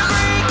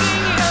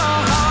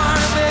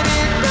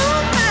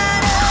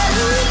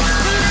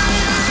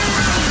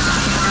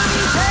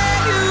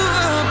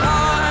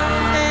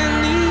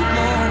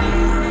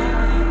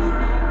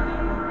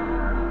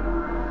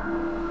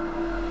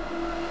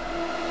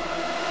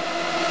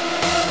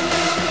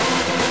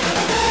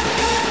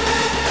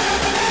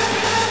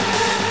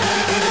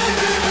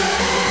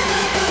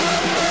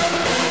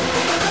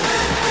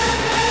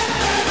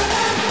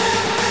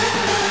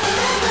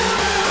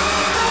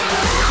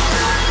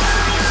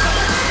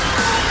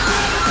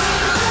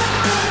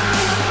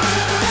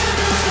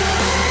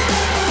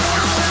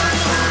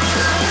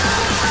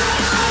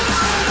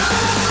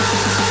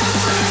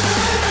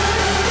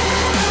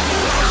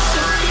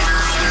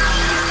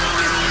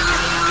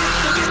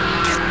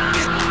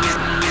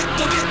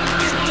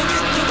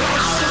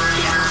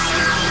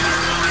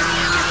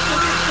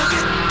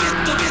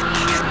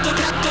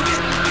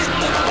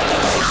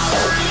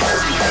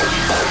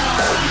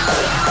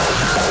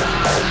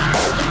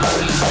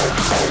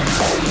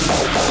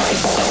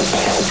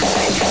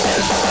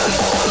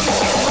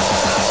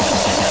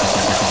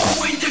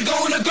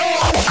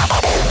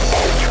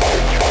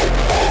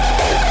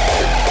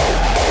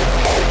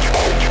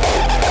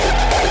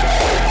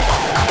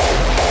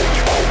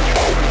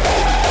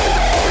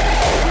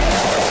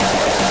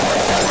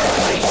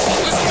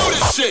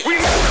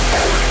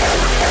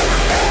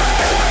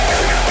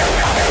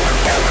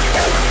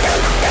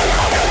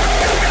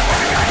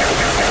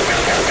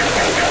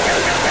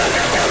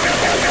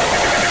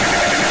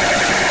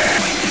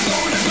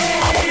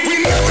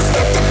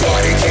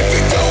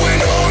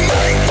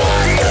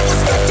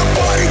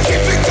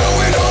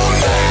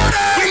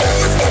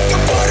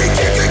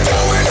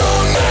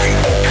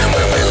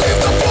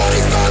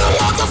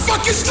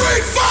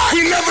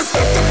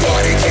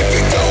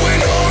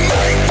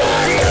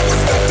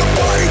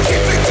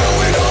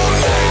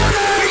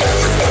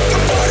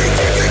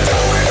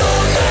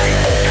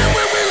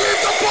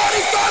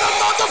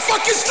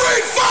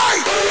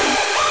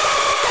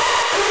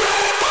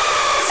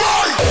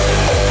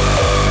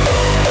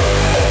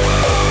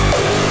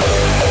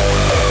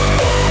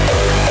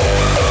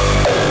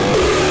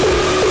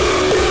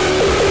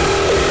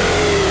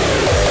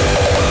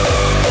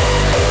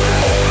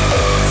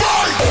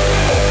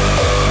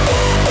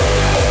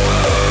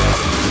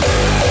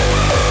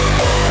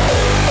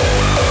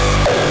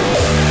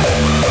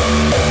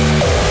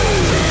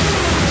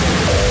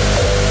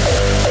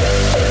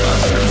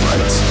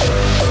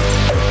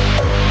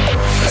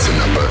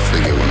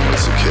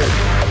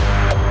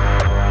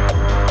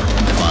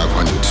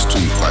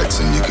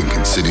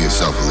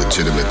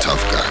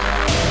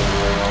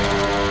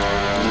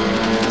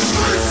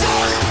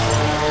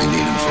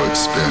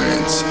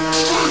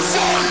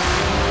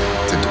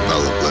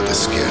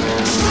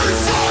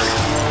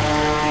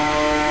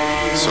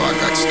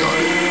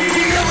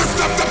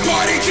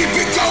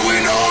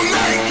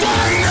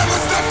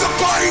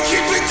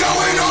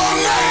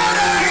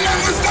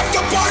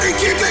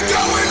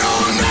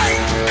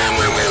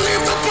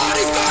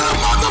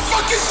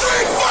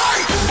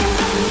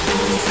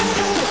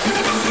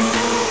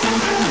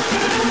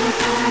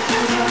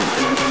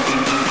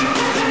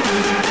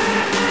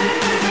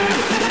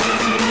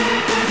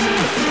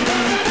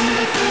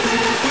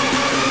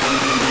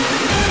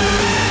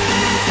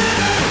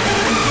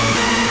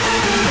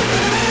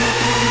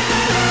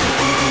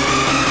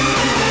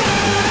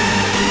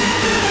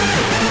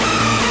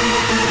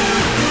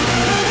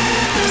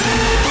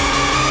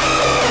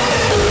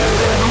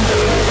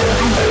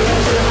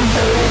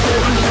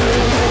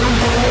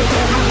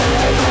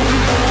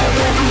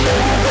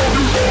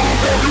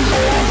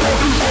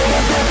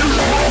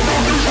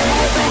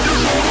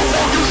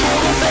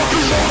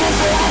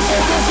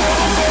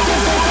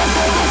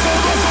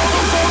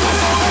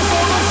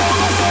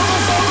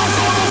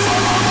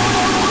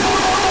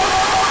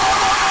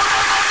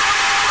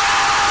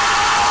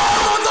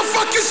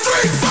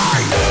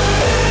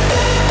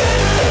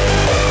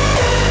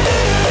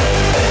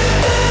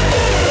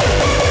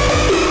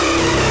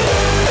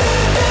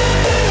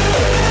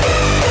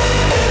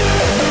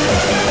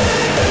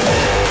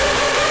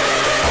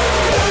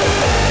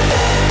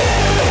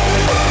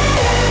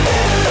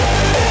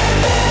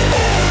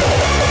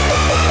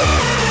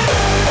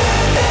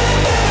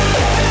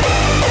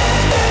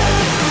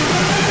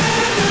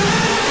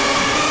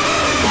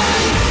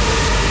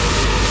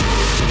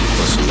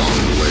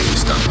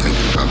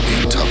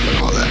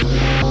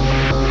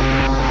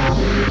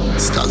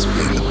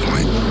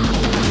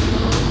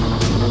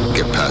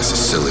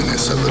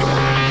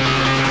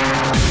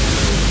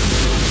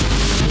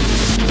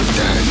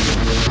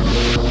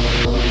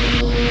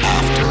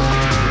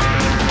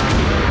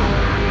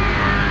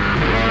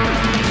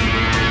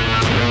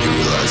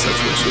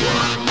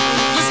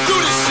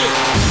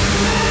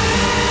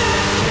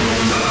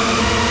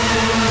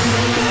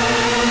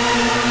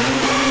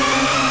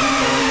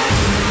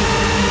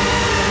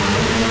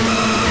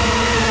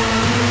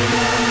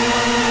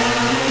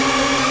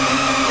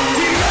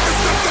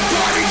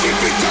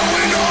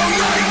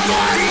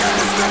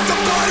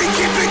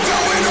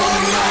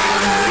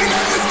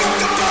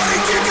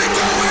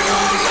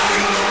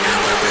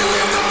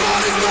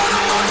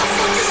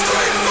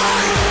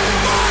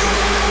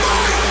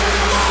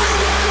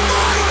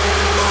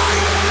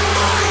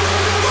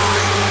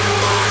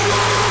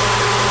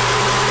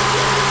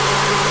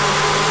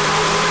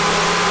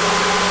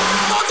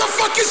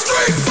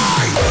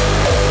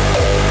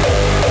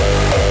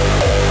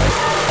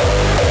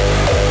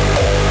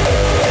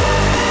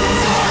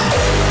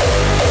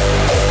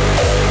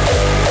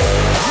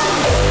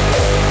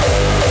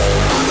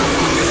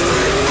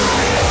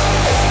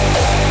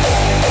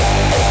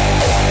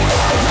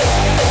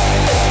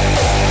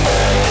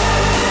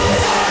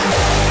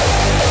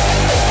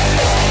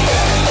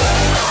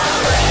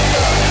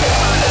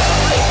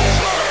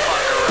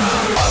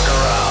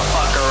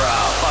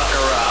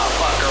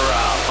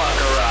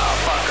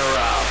 fuck her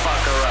up.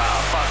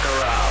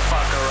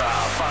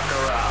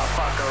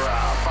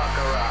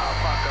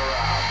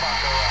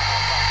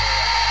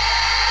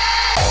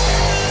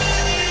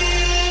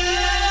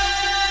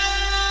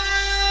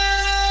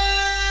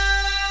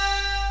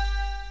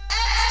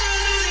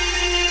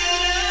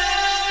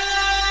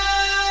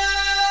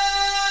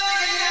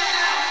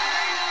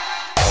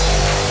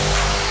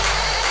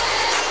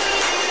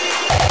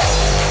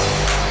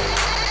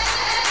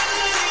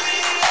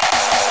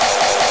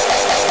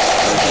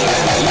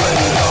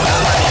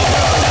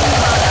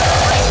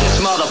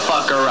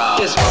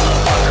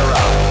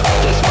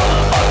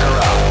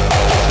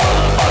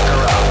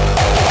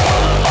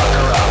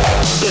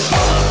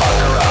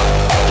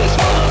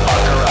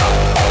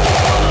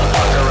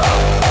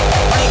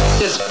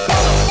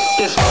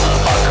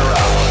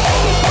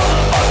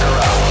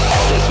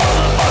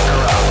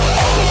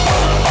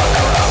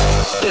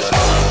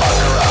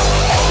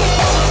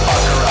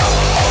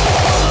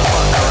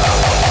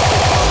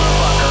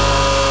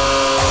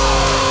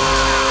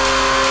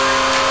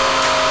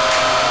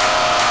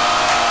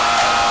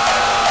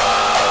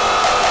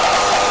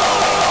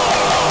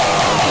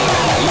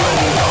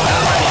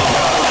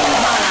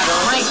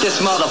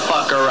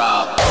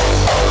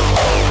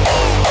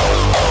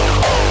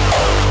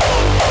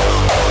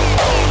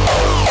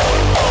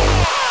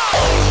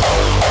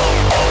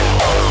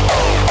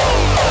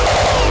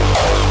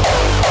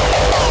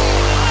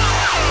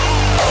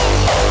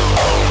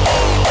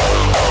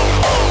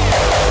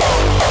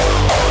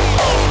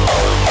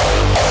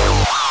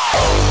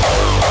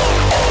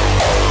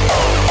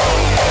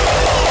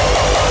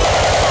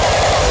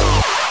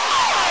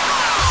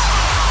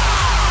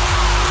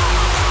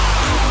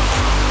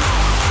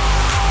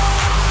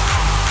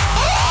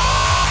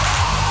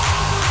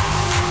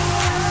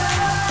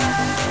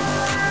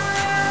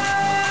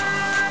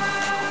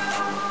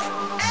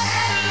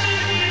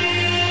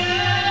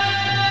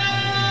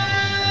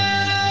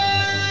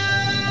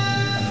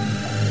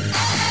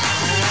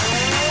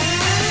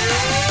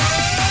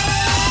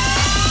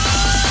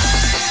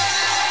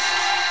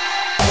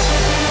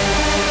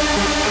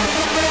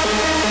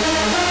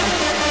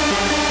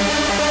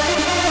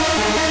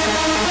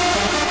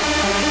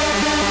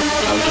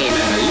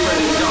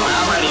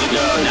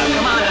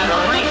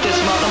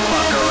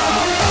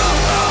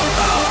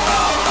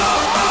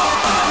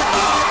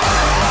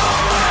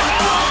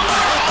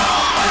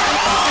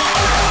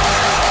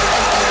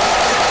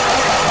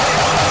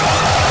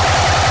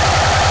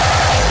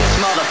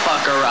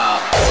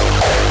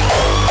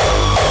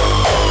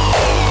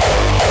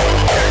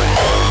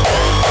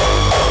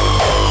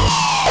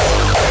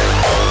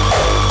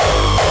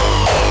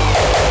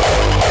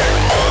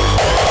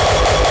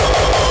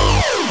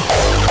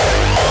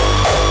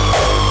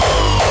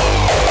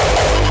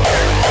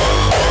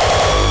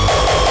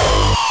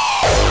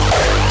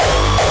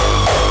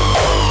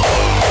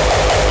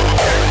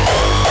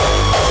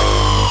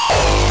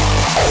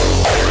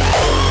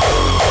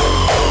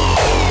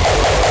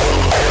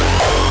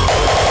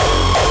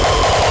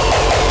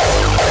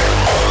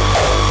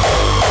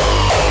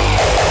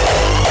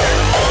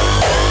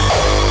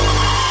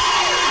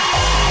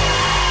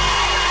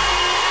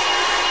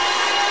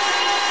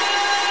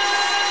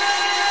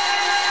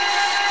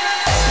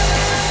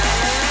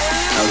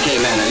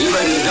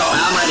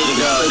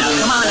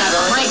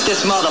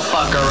 this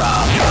motherfucker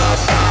up.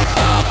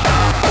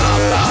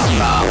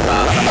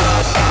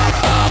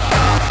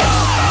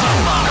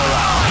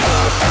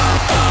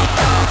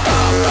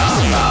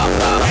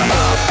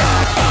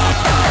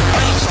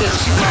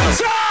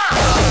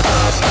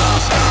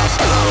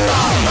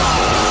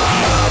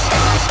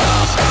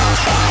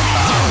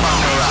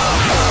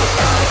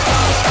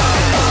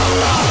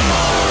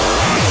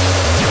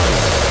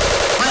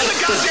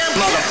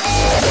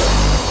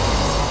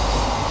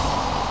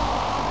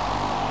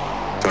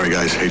 Sorry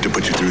guys, hate to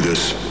put you through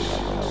this.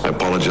 I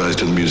apologize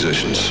to the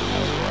musicians.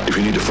 If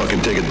you need to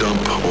fucking take a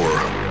dump or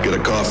get a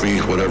coffee,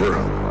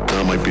 whatever,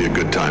 now might be a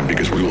good time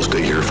because we will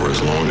stay here for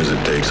as long as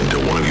it takes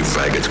until one of you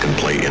faggots can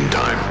play in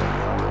time.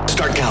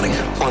 Start counting.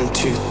 1,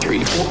 2,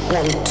 3, 4.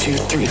 1, 2,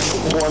 3,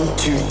 4. 1,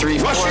 2, 3,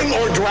 4. Rushing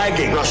or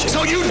dragging? Rushing.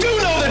 So you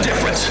do know the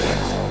difference.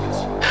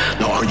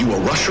 Now, are you a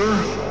rusher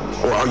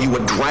or are you a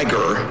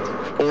dragger?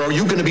 Or are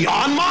you going to be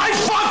on my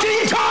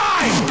fucking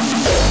time?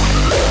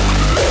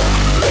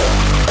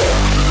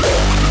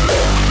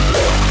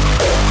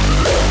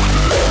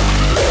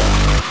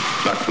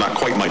 Not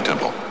quite my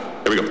tempo.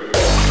 Here we go.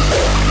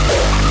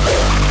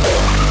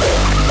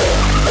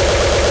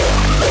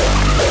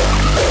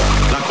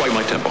 Not quite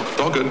my tempo. It's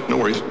all good. No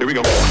worries. Here we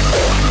go.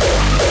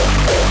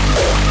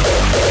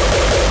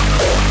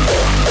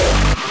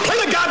 Play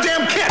the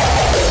goddamn kit!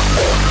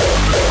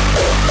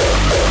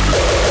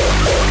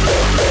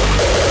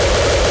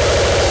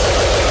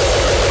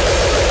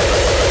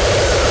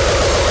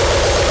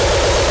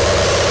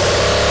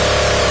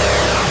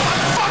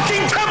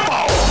 Fucking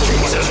tempo!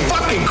 Jesus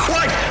fucking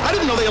Christ! I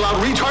didn't know they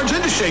allowed retards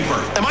into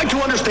Shaper. Am I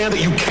to understand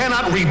that you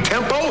cannot read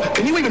tempo?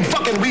 Can you even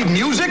fucking read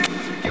music?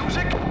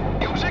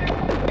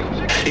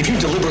 If you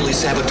deliberately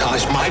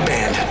sabotage my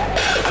band,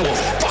 I will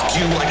fuck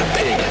you like a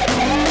pig.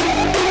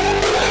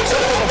 So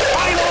for the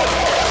final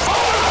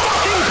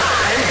fucking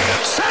time,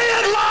 say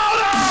it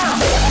louder!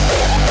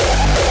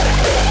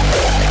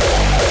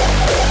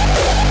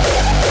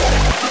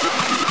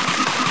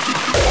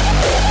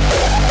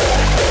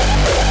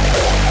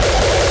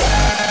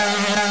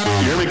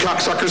 You hear me,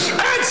 cocksuckers?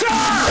 Answer!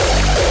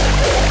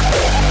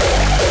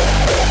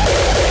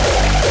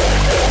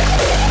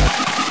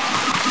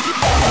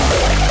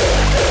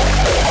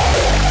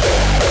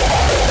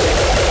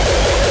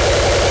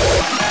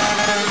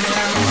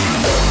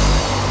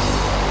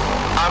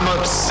 I'm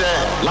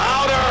upset.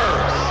 Louder!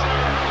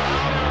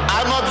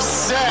 I'm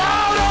upset.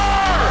 Louder!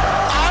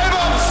 I'm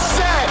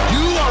upset.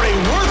 You are a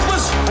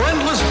worthless,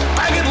 friendless,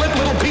 faggot-lipped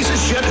little piece of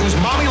shit whose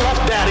mommy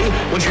left daddy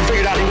when she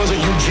figured out he wasn't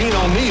Eugene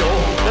O'Neill,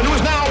 and who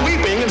is now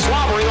weeping and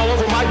slobbering all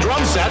over my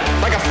drum set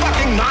like a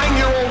fucking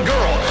 9-year-old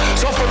girl.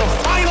 So for the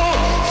final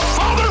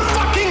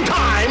father-fucking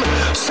time,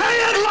 say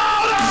it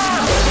louder!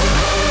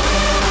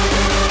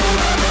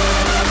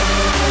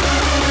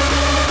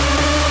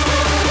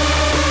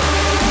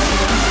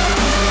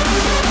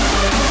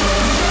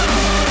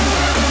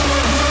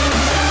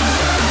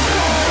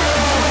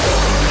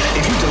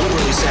 If you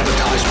deliberately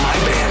sabotage my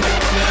band,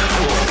 I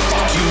will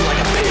fuck you like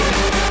a pig.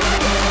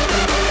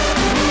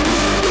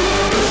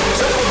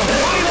 So for the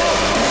final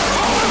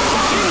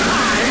father-fucking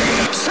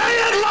time, say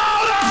it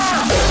louder!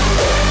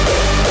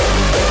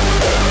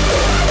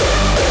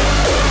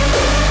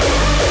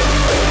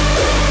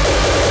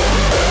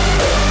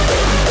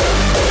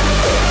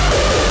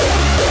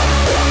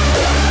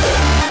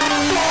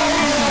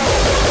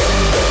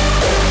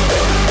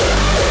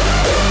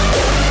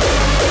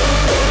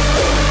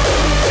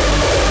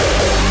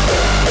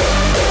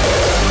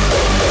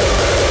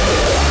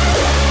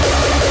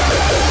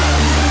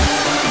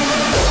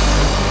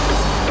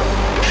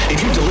 If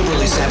you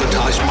deliberately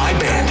sabotage my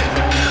band,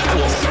 I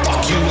will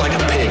fuck you like a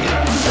pig.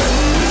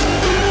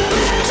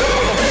 So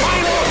for the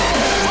final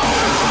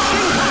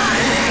father-fucking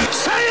time,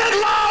 say it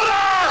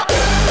louder!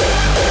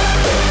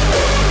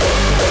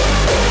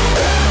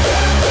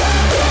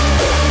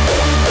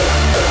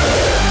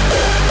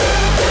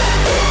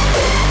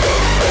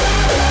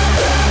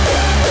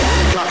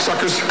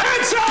 Cocksuckers,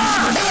 answer!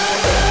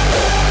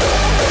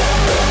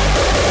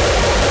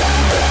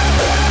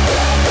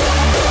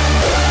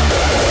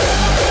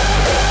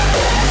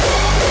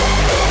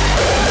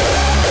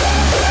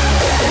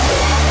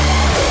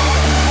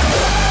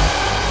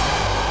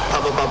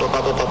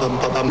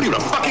 What are you, a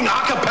fucking a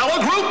cappella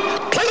group?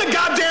 Play the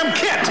goddamn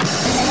kit!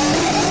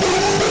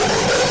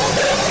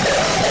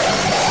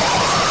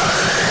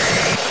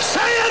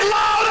 Say it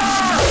louder!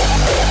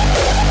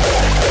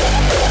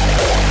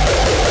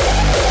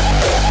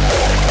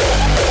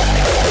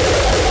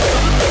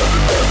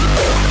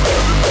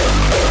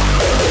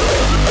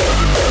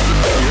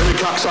 You hear me,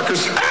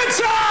 cocksuckers?